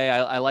Pettaway.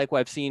 I like what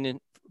I've seen in,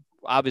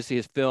 obviously,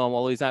 his film,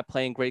 although he's not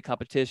playing great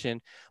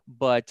competition,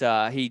 but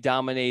he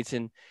dominates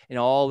in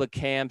all the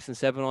camps and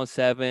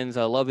 7-on-7s.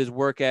 I love his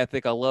work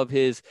ethic. I love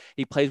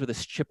he plays with a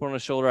chip on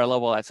his shoulder. I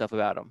love all that stuff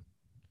about him.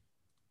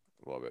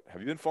 Love it.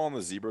 Have you been following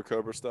the zebra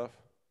cobra stuff?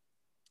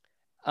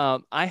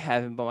 I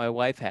haven't, but my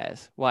wife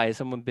has. Why? Has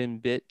someone been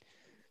bit?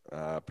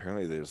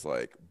 Apparently there's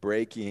like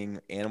breaking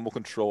animal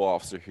control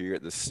officer here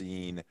at the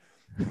scene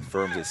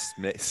confirms a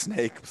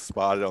snake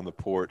spotted on the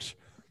porch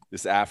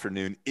this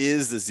afternoon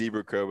is the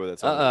zebra cobra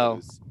that's on the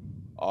news.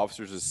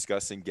 Officers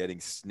discussing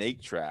getting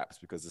snake traps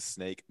because the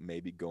snake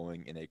may be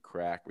going in a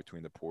crack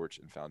between the porch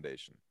and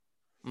foundation.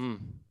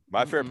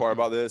 My favorite part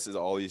about this is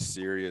all these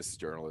serious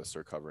journalists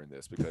are covering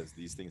this because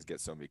these things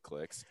get so many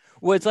clicks.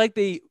 Well, it's like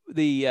the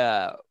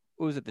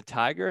what was it, the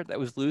tiger that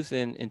was loose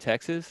in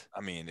Texas? I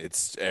mean,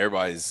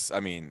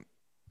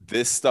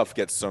 this stuff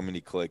gets so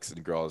many clicks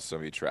and draws so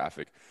many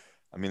traffic.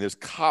 I mean, there's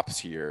cops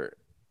here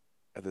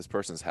at this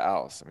person's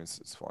house. I mean,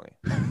 it's funny.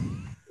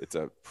 It's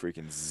a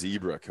freaking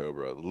zebra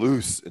cobra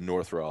loose in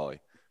North Raleigh,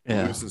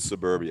 loose in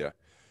suburbia.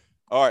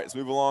 All right, let's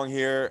move along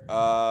here.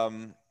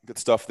 Good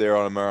stuff there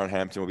on Amaron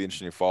Hampton. Will be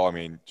interesting to follow. I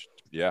mean,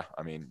 you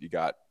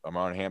got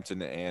Amaron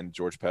Hampton and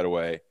George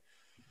Pettaway,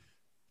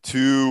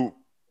 two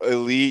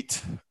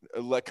elite,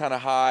 kind of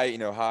high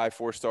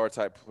 4-star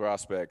type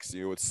prospects.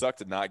 You know, it would suck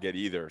to not get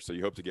either. So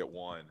you hope to get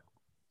one,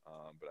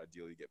 but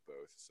ideally you get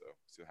both. So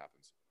see what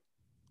happens.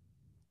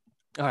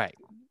 All right.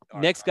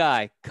 Next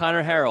guy,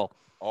 Connor Harrell.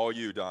 All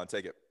you, Don.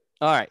 Take it.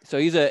 All right. So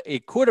he's a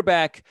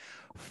quarterback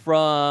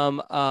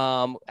from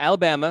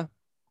Alabama.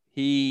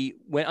 He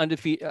went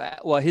undefeated.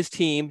 His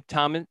team,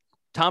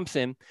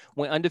 Thompson,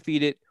 went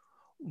undefeated,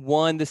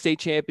 won the state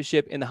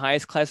championship in the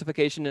highest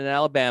classification in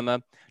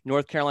Alabama.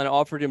 North Carolina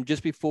offered him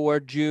just before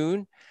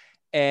June,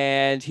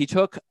 and he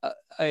took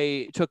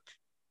three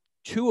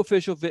total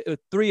official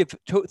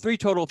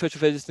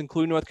visits,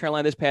 including North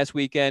Carolina this past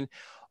weekend.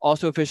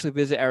 Also officially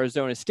visit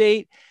Arizona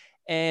State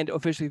and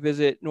officially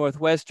visit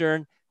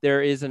Northwestern.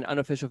 There is an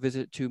unofficial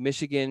visit to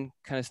Michigan,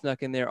 kind of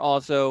snuck in there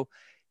also.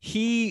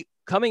 He,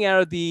 coming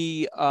out of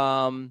the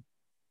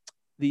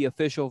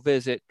official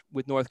visit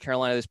with North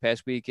Carolina this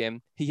past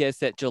weekend, he has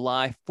set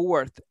July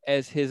 4th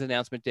as his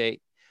announcement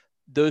date.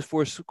 Those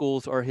 4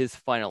 schools are his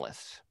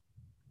finalists.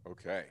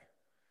 Okay.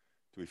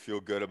 Do we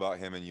feel good about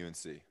him and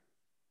UNC?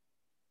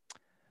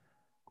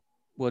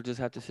 We'll just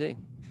have to see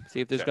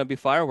if there's going to be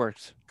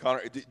fireworks.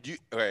 Connor,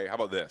 how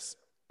about this?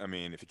 I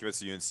mean, if he commits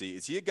to UNC,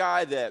 is he a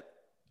guy that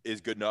is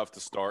good enough to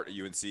start at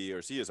UNC, or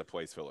is he as a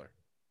place filler?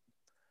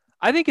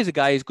 I think he's a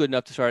guy who's good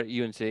enough to start at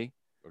UNC. Okay.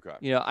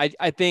 You know,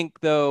 I think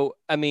though,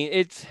 I mean,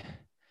 it's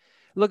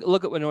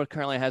look at what North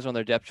Carolina has on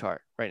their depth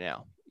chart right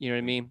now. You know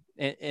what I mean?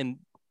 And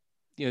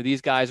you know,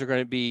 these guys are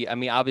going to be, I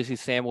mean, obviously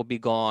Sam will be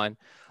gone,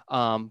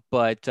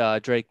 but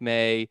Drake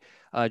May,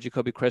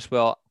 Jacoby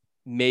Criswell,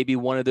 maybe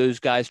one of those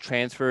guys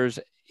transfers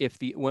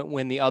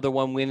when the other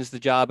one wins the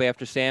job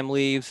after Sam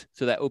leaves.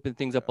 So that opens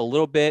things up a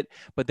little bit.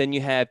 But then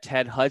you have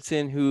Tad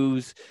Hudson,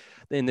 who's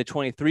in the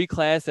 23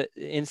 class, that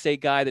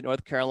in-state guy that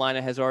North Carolina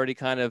has already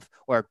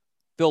or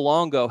Phil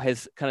Longo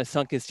has kind of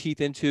sunk his teeth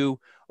into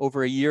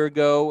over a year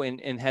ago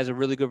and has a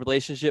really good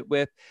relationship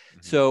with. Mm-hmm.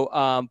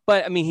 So,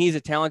 but I mean, he's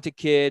a talented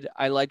kid.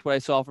 I liked what I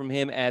saw from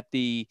him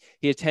he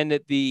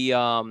attended the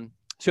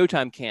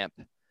Showtime camp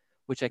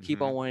which I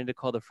keep on wanting to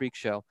call the freak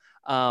show.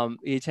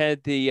 He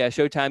attended the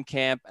Showtime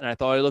camp, and I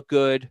thought he looked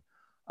good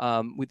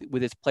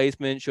with his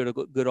placement, showed a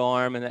good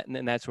arm,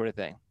 and that sort of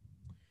thing.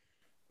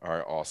 All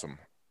right, awesome.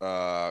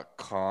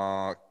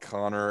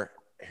 Connor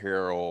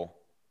Harrell,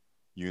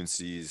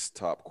 UNC's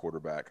top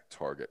quarterback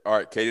target. All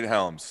right, Caden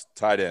Helms,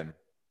 tight end.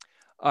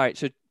 All right,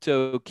 so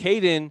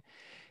Caden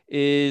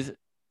is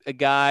a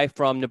guy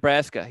from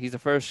Nebraska. He's the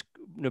first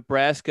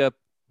Nebraska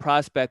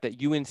prospect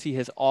that UNC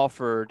has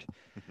offered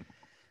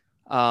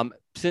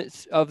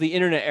since of the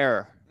internet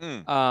era.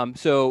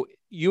 So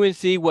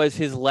UNC was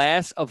his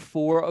last of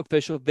 4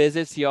 official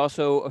visits. He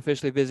also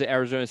officially visited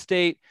Arizona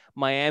State,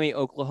 Miami,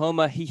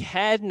 Oklahoma. He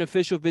had an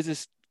official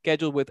visit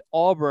scheduled with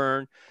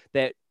Auburn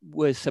that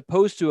was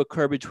supposed to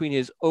occur between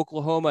his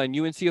Oklahoma and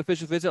UNC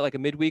official visit, like a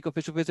midweek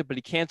official visit, but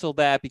he canceled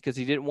that because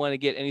he didn't want to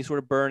get any sort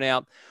of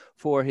burnout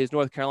for his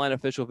North Carolina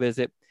official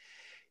visit.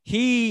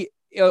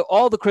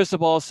 All the crystal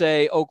balls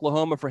say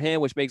Oklahoma for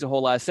him, which makes a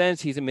whole lot of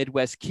sense. He's a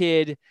Midwest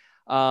kid.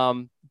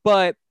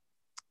 But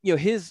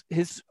his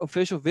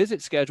official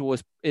visit schedule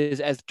is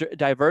as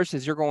diverse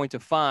as you're going to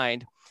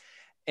find.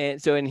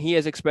 And he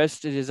has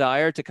expressed a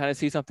desire to kind of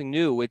see something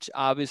new, which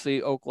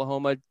obviously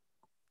Oklahoma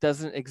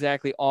doesn't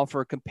exactly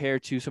offer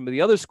compared to some of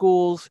the other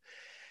schools.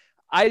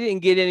 I didn't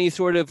get any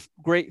sort of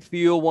great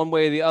feel one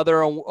way or the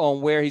other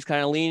on where he's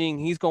kind of leaning.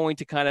 He's going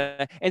to kind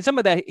of, and some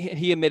of that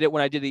he admitted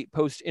when I did the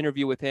post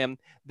interview with him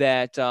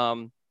that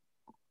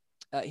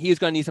he is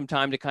going to need some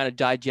time to kind of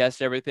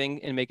digest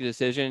everything and make a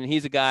decision. And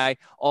he's a guy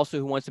also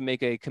who wants to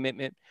make a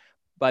commitment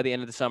by the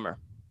end of the summer.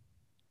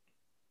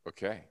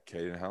 Okay,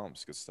 Caden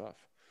Helms, good stuff.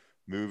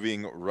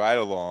 Moving right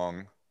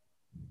along,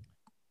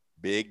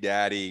 Big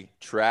Daddy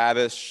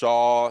Travis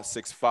Shaw,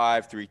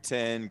 6'5",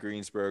 310,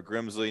 Greensboro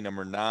Grimsley,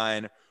 number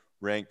 9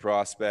 ranked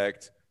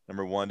prospect,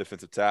 number 1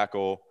 defensive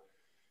tackle.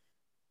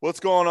 What's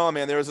going on,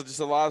 man? There's just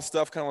a lot of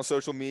stuff kind of on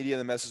social media and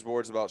the message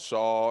boards about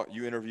Shaw.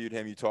 You interviewed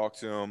him, you talked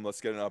to him.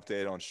 Let's get an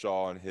update on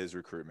Shaw and his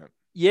recruitment.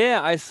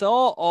 Yeah, I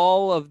saw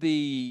all of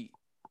the,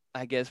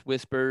 I guess,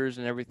 whispers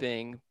and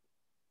everything,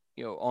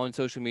 on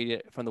social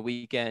media from the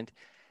weekend.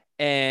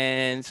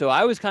 And so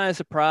I was kind of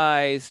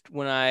surprised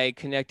when I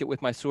connected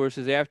with my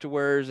sources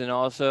afterwards and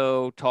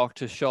also talked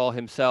to Shaw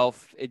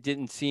himself. It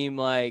didn't seem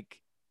like,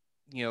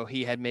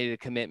 he had made a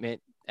commitment.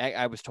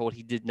 I was told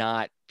he did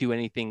not do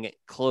anything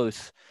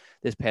close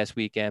this past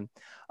weekend.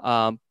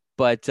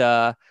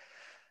 But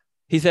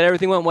he said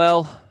everything went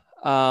well.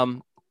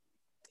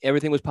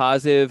 Everything was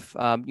positive.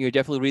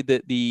 Definitely read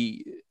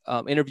the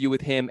interview with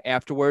him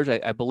afterwards.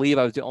 I believe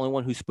I was the only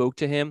one who spoke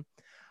to him.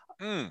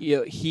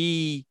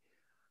 He's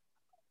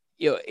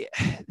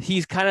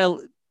kind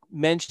of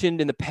mentioned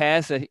in the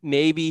past that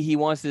maybe he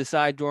wants to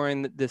decide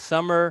during the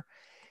summer.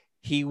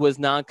 He was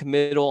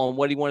non-committal on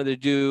what he wanted to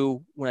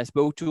do when I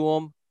spoke to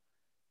him.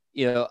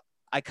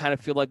 I kind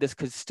of feel like this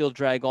could still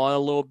drag on a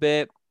little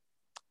bit.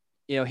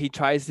 He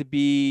tries to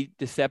be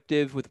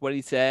deceptive with what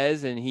he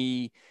says, and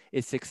he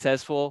is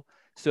successful.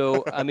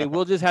 So, I mean,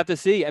 we'll just have to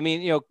see. I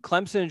mean,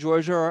 Clemson and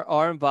Georgia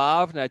are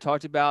involved, and I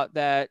talked about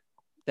that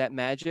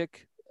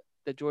magic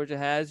that Georgia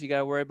has. You got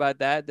to worry about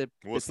that.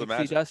 What's the pixie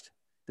magic? dust?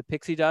 The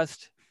pixie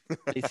dust.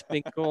 They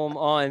sprinkle them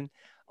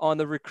on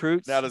the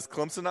recruits. Now, does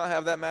Clemson not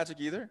have that magic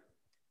either?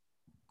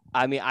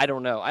 I mean, I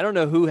don't know. I don't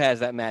know who has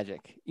that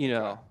magic.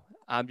 Okay.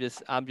 I'm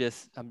just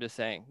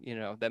saying.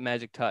 That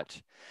magic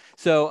touch.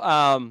 So,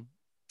 I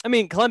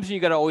mean, Clemson, you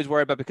got to always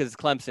worry about because it's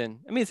Clemson.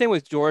 I mean, same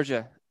with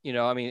Georgia.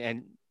 So, I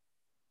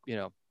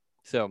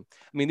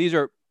mean, these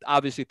are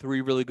obviously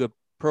 3 really good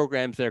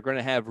programs that are going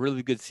to have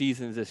really good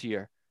seasons this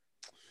year.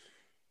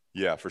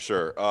 Yeah, for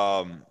sure.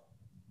 I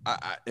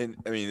mean,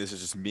 this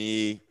is just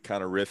me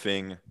kind of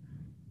riffing.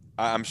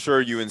 I'm sure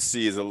UNC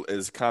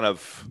is kind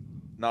of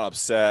not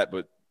upset,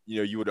 but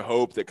you would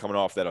hope that coming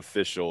off that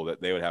official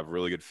that they would have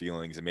really good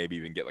feelings and maybe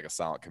even get like a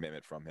silent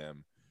commitment from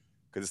him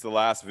because it's the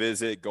last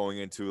visit going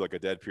into like a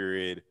dead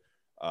period.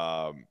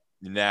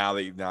 Now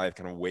they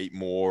kind of wait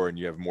more and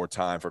you have more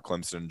time for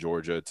Clemson and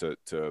Georgia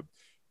to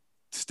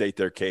state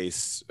their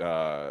case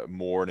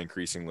more and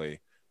increasingly.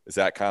 Is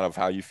that kind of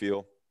how you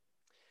feel?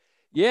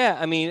 Yeah,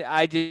 I mean,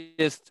 I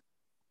just,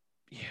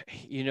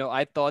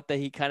 I thought that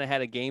he kind of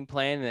had a game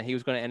plan and that he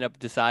was going to end up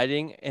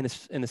deciding in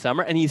the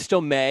summer, and he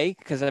still may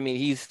because I mean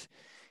he's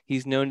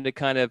known to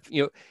kind of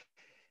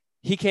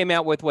he came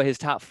out with his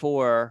top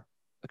 4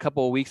 a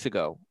couple of weeks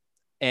ago,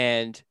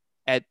 and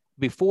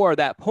before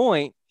that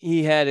point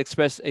he had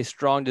expressed a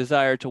strong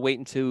desire to wait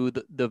until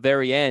the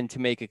very end to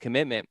make a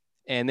commitment.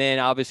 And then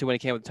obviously when he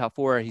came with the top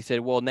 4, he said,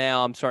 well,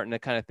 now I'm starting to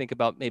kind of think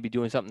about maybe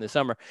doing something this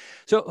summer.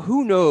 So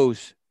who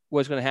knows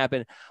what's going to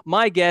happen?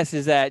 My guess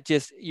is that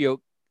just,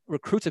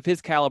 recruits of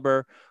his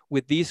caliber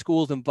with these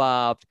schools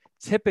involved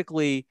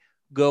typically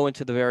go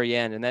into the very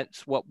end. And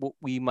that's what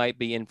we might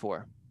be in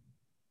for.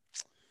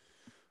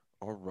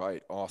 All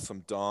right.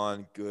 Awesome,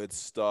 Don. Good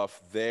stuff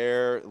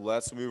there.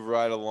 Let's move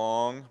right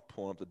along.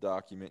 Pulling up the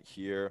document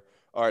here.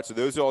 All right. So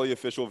those are all the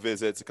official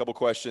visits. A couple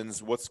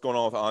questions. What's going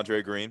on with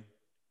Andre Green?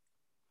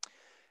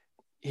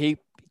 He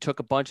took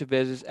a bunch of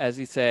visits, as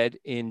he said,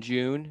 in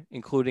June,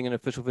 including an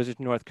official visit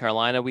to North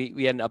Carolina.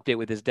 We had an update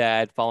with his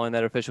dad following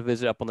that official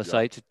visit up on the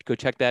site, to go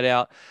check that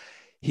out.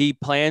 He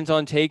plans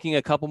on taking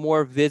a couple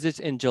more visits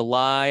in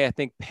July. I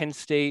think Penn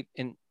State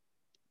and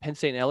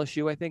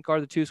LSU, I think,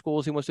 are the two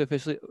schools he wants to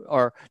officially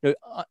or no,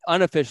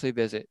 unofficially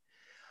visit.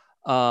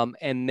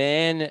 And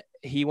then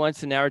he wants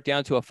to narrow it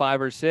down to a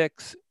 5 or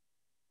 6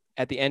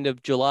 at the end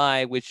of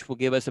July, which will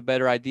give us a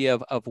better idea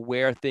of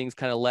where things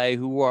kind of lay,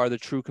 who are the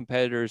true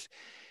competitors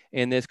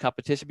in this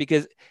competition.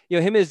 Because,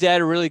 him and his dad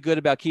are really good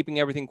about keeping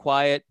everything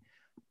quiet,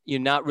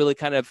 not really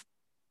kind of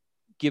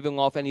giving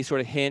off any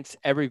sort of hints.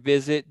 Every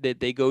visit that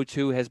they go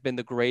to has been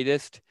the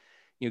greatest.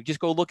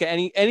 Just go look at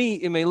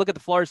look at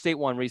the Florida State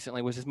one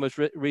recently, was his most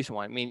recent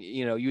one.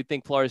 You would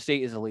think Florida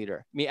State is a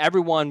leader.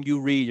 Everyone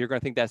you read, you're going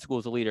to think that school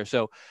is a leader.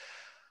 So,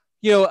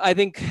 I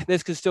think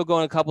this could still go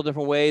in a couple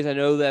different ways. I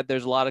know that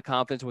there's a lot of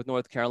confidence with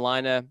North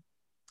Carolina.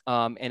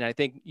 And I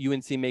think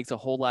UNC makes a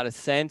whole lot of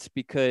sense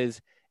because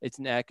it's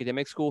an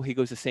academic school. He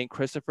goes to St.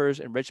 Christopher's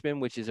in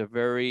Richmond, which is a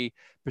very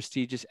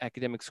prestigious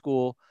academic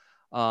school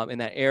in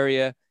that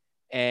area.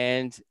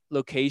 And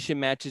location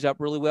matches up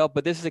really well.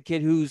 But this is a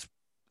kid who's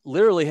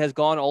literally has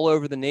gone all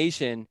over the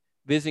nation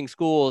visiting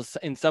schools,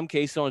 in some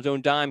cases on his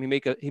own dime. He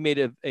made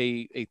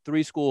a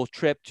 3-school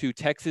trip to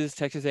Texas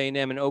A&M,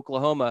 and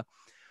Oklahoma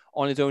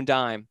on his own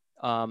dime.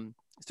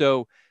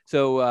 So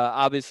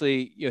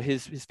obviously,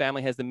 his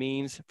family has the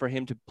means for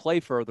him to play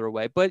further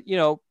away, but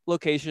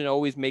location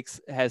always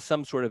has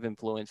some sort of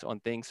influence on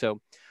things.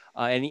 So,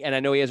 and I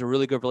know he has a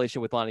really good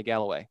relationship with Lonnie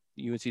Galloway,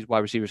 UNC's wide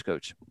receivers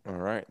coach. All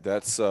right,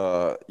 that's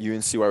UNC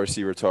wide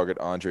receiver target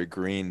Andre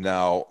Green.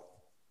 Now,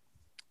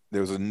 there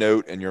was a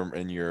note in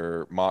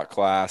your mock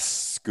class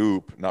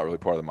scoop, not really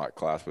part of the mock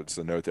class, but it's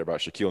a note there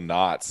about Shaquille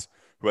Knotts,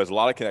 who has a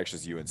lot of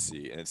connections to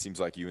UNC, and it seems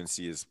like UNC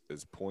is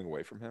pulling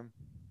away from him.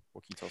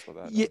 What can you tell us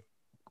about that? Yeah.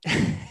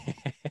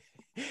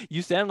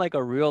 You sound like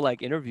a real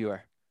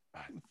interviewer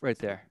right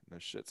there. No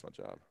shit, it's my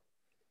job.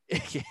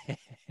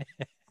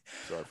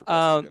 Sorry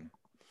for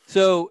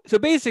so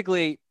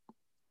basically,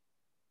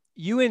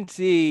 UNC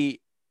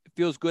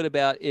feels good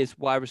about its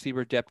wide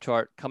receiver depth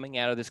chart coming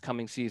out of this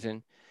coming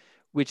season,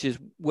 which is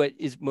what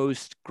is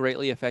most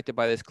greatly affected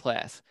by this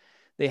class.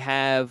 They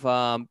have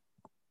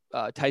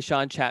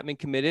Tyshawn Chapman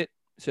committed,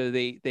 so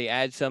they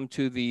add some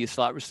to the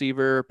slot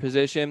receiver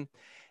position,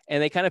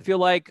 and they kind of feel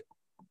like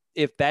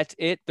if that's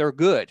it, they're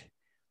good.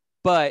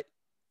 But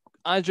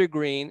Andre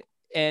Green,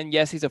 and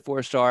yes, he's a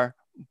 4-star,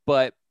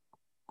 but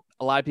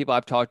a lot of people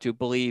I've talked to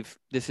believe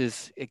this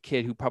is a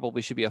kid who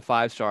probably should be a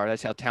 5-star.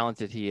 That's how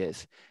talented he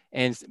is.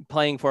 And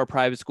playing for a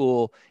private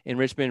school in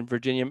Richmond,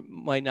 Virginia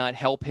might not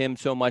help him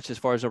so much as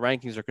far as the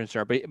rankings are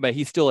concerned, but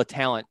he's still a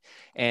talent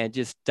and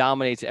just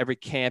dominates every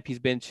camp he's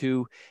been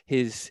to.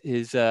 His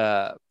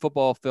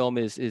football film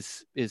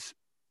is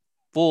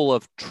full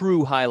of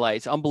true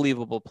highlights,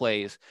 unbelievable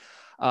plays.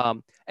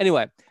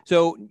 Anyway,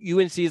 so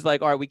UNC is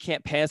like, all right, we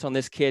can't pass on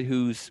this kid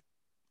who's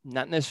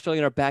not necessarily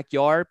in our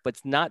backyard, but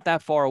it's not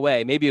that far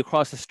away, maybe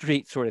across the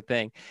street sort of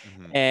thing.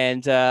 Mm-hmm.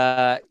 And,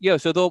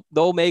 so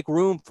they'll make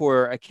room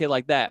for a kid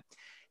like that.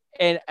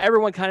 And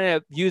everyone kind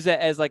of views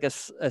that as like a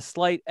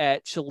slight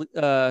at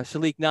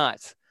Shalik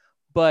Knotts,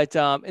 but,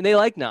 and they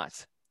like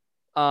Knotts.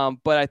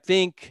 But I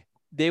think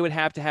they would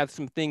have to have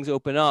some things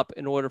open up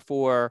in order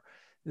for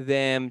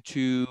them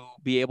to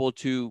be able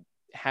to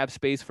have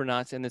space for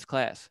Knotts in this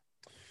class.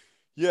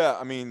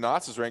 Yeah,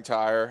 Knotts is ranked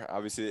higher.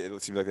 Obviously,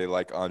 it seems like they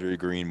like Andre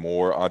Green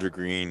more. Andre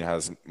Green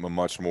has a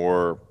much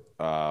more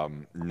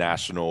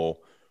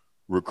national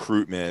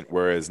recruitment,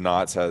 whereas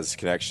Knotts has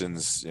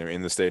connections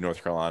in the state of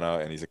North Carolina,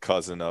 and he's a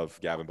cousin of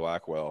Gavin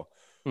Blackwell.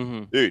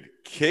 Mm-hmm. Dude,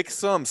 kick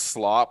some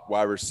slop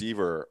wide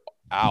receiver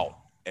out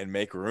and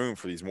make room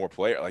for these more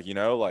players.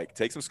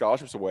 Take some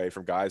scholarships away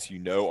from guys who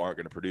aren't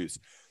going to produce.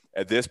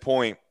 At this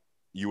point,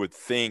 you would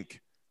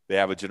think they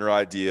have a general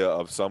idea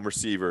of some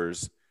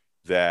receivers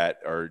that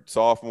are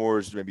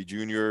sophomores, maybe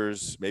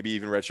juniors, maybe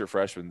even redshirt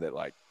freshmen that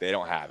they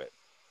don't have it.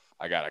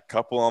 I got a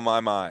couple on my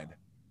mind.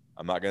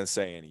 I'm not going to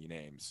say any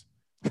names,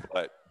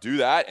 but do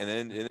that and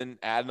then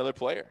add another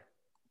player.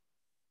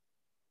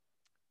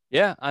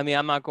 Yeah, I'm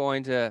not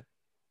going to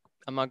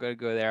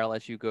go there. I'll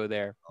let you go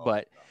there,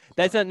 but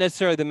that's not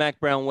necessarily the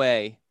Mac Brown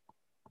way,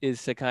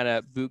 is to kind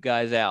of boot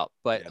guys out.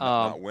 But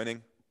not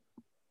winning.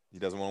 He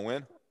doesn't want to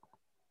win.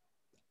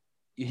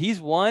 He's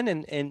won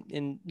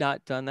and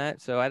not done that,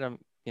 so I don't.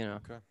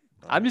 Okay.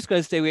 I'm just going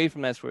to stay away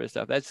from that sort of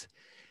stuff.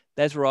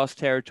 That's Ross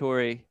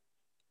territory.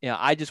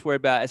 I just worry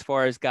about as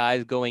far as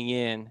guys going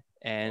in,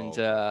 and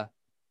cut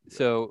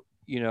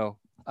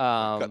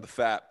the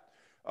fat.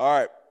 All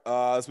right,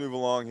 let's move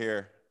along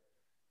here.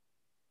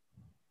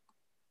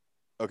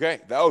 Okay.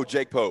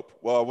 Jake Pope.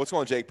 Well, what's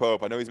going on, Jake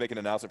Pope? I know he's making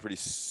an announcement pretty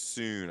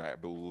soon, I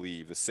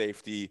believe. The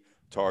safety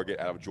target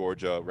out of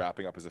Georgia,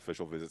 wrapping up his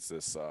official visits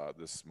this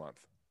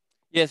month.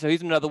 Yeah, so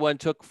he's another one.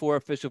 Took 4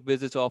 official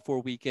visits all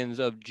 4 weekends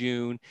of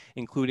June,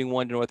 including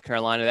one to North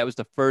Carolina. That was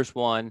the first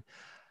one.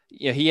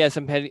 He has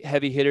some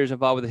heavy hitters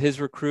involved with his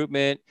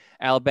recruitment.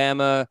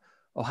 Alabama,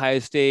 Ohio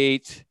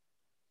State,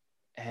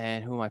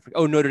 and who am I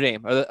forgetting? Oh, Notre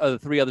Dame are the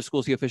three other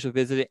schools he officially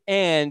visited.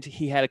 And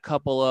he had a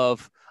couple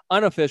of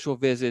unofficial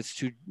visits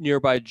to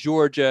nearby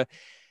Georgia.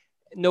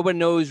 Nobody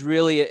knows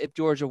really if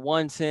Georgia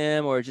wants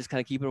him or just kind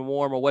of keeping him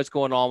warm or what's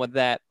going on with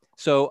that.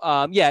 So,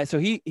 so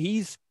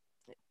he's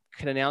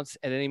can announce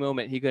at any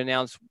moment. He could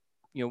announce,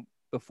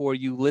 before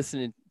you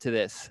listen to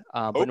this.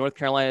 But North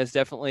Carolina is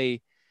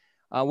definitely,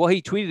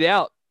 he tweeted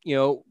out,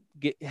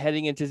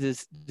 heading into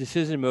this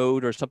decision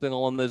mode or something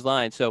along those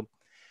lines. So,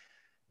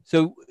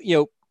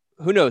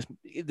 who knows?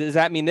 Does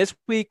that mean this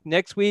week,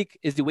 next week?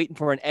 Is he waiting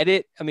for an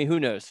edit? I mean, who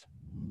knows?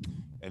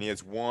 And he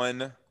has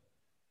one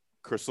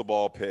crystal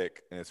ball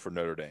pick, and it's for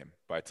Notre Dame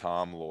by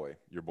Tom Loy,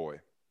 your boy.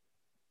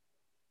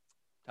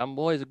 Tom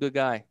Loy is a good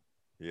guy.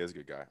 He is a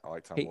good guy. I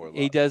like Tom Loy a lot.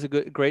 He does a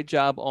great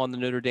job on the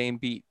Notre Dame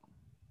beat.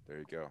 There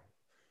you go.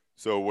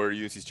 So, what are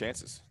UNC's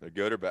chances? They're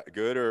good or bad?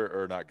 Good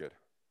or not good?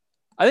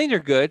 I think they're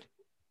good.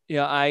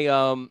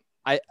 I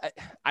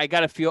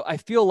gotta feel. I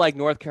feel like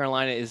North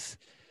Carolina is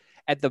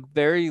at the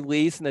very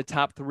least in the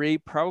top 3,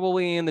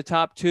 probably in the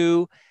top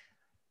 2,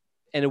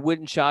 and it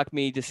wouldn't shock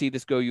me to see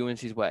this go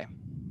UNC's way.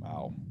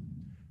 Wow.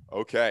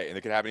 Okay, and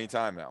it could happen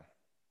anytime now.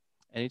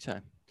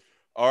 Anytime.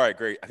 All right,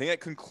 great. I think that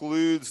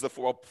concludes the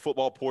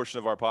football portion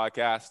of our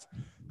podcast.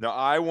 Now,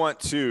 I want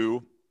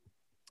to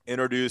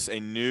introduce a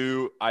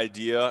new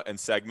idea and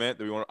segment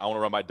that I want to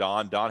run by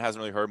Don. Don hasn't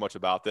really heard much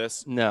about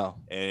this. No.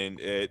 And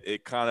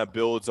it kind of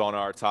builds on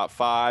our top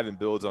 5 and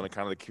builds on the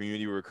kind of the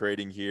community we're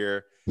creating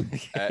here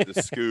at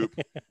the Scoop.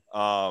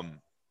 I'm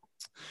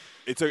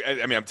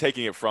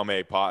taking it from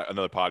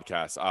another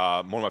podcast.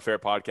 One of my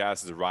favorite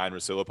podcasts is the Ryan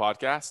Russillo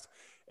podcast.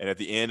 And at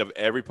the end of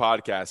every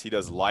podcast, he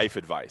does life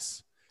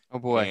advice. Oh,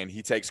 boy. And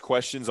he takes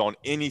questions on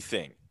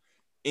anything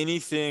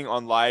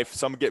on life.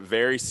 Some get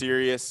very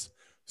serious.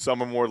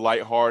 Some are more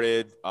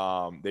lighthearted.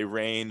 They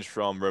range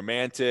from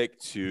romantic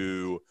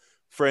to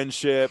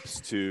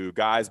friendships to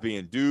guys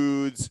being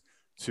dudes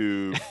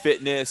to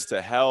fitness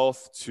to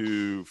health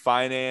to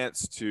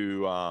finance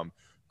to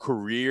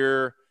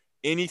career,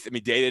 anything. I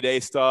mean,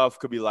 day-to-day stuff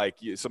could be like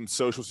some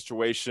social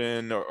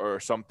situation or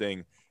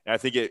something. And I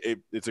think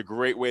it's a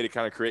great way to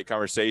kind of create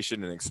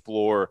conversation and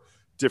explore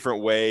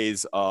different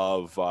ways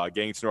of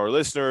getting to know our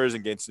listeners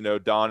and getting to know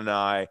Don and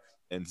I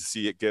and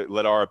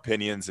let our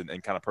opinions and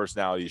kind of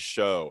personalities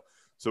show.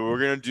 So we're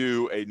going to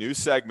do a new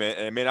segment,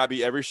 and it may not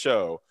be every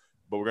show,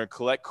 but we're going to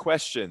collect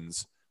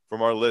questions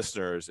from our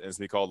listeners, and it's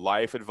going to be called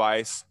Life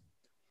Advice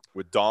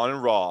with Don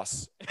and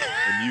Ross.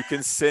 And you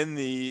can send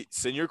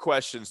your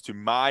questions to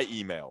my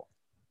email.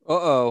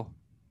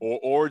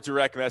 Or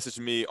direct message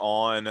me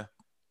on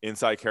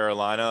Inside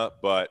Carolina,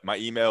 but my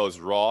email is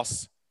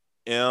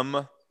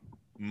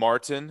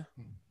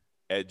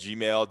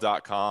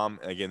rossmmartin@gmail.com.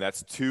 And again,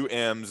 that's 2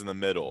 M's in the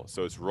middle.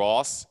 So it's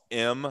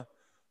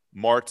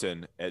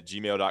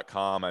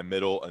rossmmartin@gmail.com. My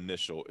middle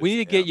initial. We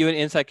need to get you an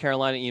Inside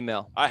Carolina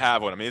email. I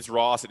have one. I mean, it's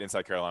Ross at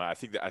Inside Carolina. I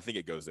think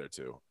it goes there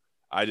too.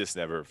 I just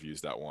never have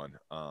used that one.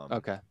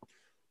 Okay.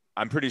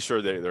 I'm pretty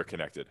sure they're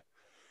connected.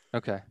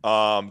 Okay.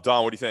 Don,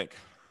 what do you think?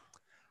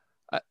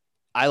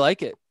 I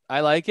like it.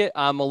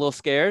 I'm a little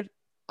scared.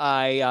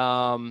 I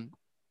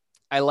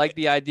like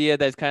the idea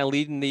that's kind of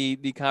leading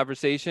the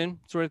conversation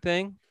sort of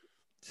thing.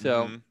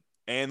 So,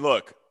 And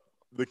look,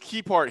 the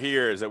key part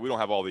here is that we don't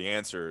have all the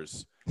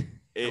answers.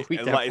 It's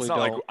not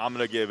like I'm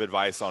going to give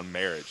advice on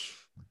marriage,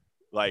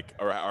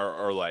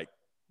 or like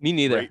me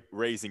neither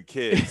raising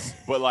kids,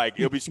 but like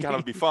it'll be kind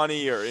of be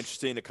funny or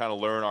interesting to kind of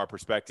learn our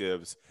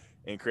perspectives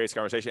and create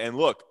conversation. And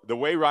look, the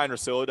way Ryan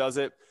Russillo does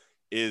it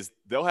is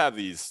they'll have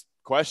these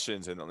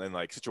questions and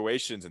like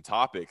situations and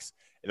topics,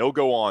 and it'll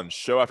go on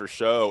show after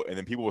show, and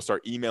then people will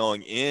start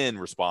emailing in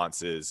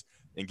responses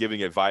and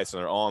giving advice on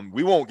their own.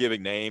 We won't give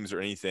names or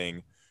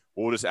anything.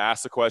 We'll just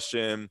ask the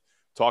question,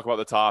 talk about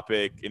the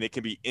topic, and it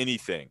can be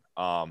anything.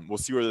 We'll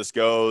see where this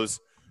goes.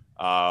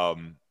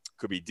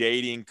 Could be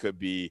dating, could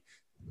be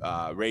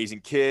raising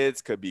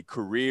kids, could be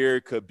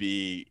career, could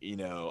be,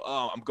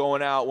 I'm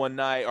going out one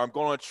night or I'm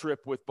going on a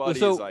trip with buddies.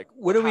 So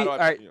what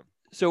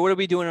are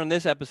we doing on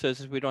this episode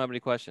since we don't have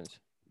any questions?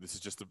 This is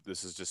just the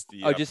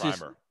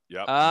primer.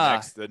 Yep.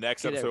 The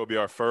next episode will be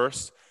our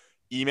first.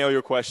 Email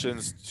your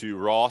questions to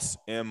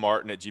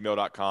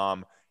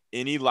rossmmartin@gmail.com.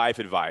 Any life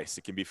advice.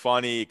 It can be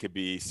funny. It could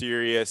be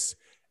serious.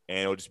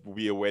 And it'll just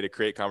be a way to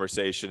create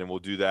conversation. And we'll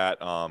do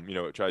that.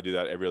 Try to do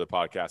that every other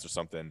podcast or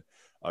something.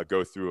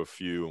 Go through a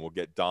few, and we'll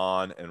get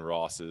Don and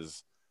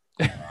Ross's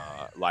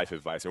life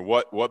advice. And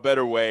what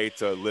better way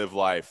to live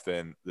life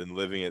than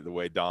living it the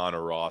way Don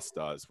or Ross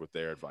does with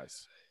their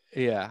advice?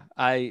 Yeah.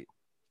 I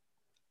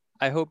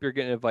hope you're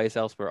getting advice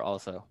elsewhere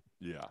also.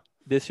 Yeah.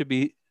 This should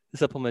be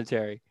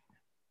supplementary.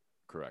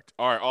 Correct.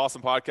 All right.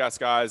 Awesome podcast,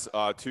 guys.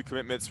 2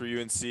 commitments for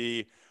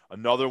UNC.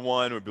 Another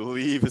one we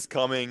believe is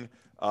coming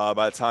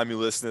by the time you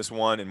listen to this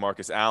one in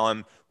Marcus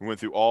Allen. We went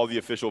through all the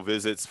official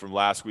visits from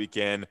last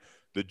weekend.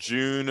 The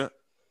June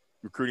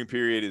recruiting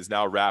period is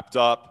now wrapped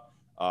up.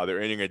 They're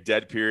entering a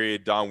dead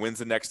period. Don, when's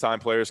the next time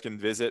players can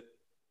visit?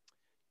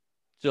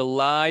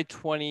 July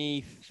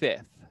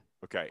 25th.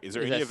 Okay. Is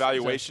there any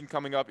evaluation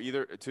coming up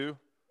too?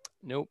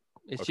 Nope.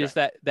 It's just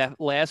that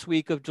last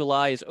week of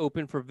July is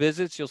open for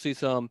visits. You'll see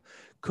some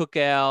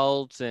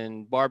cookouts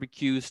and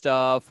barbecue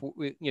stuff,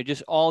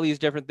 just all these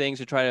different things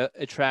to try to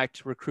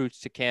attract recruits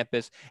to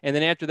campus. And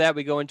then after that,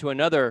 we go into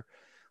another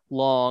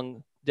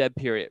long dead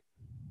period.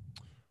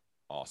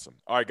 Awesome.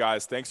 All right,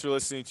 guys. Thanks for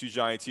listening to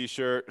Johnny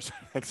T-Shirt.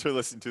 Thanks for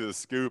listening to The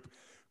Scoop,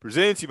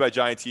 presented to you by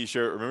Johnny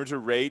T-Shirt. Remember to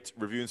rate,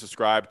 review, and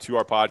subscribe to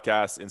our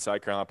podcast,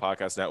 Inside Carolina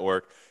Podcast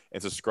Network,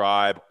 and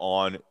subscribe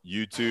on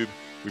YouTube.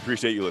 We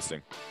appreciate you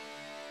listening.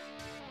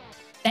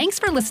 Thanks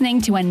for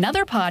listening to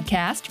another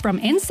podcast from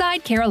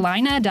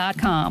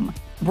InsideCarolina.com.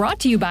 Brought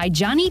to you by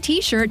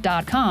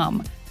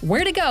JohnnyT-Shirt.com.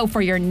 Where to go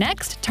for your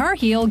next Tar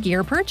Heel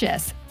gear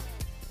purchase.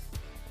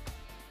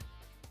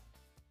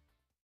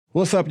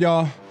 What's up,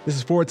 y'all? This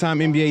is four-time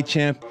NBA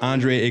champ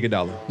Andre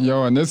Iguodala.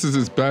 Yo, and this is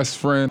his best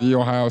friend, the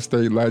Ohio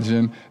State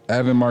legend,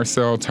 Evan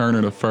Marcel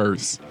Turner I.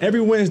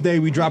 Every Wednesday,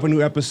 we drop a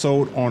new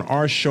episode on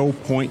our show,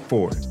 Point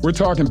Forward. We're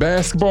talking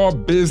basketball,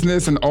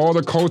 business, and all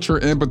the culture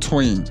in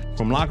between.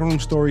 From locker room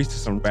stories to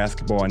some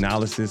basketball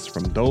analysis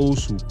from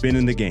those who've been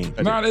in the game.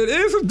 Now, it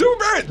is a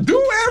dude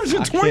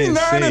averaging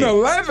 29 and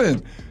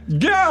 11.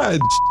 God,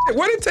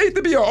 what did it take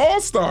to be an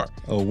all-star?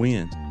 A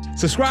win.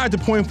 Subscribe to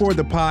Point Forward,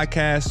 the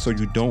podcast, so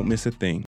you don't miss a thing.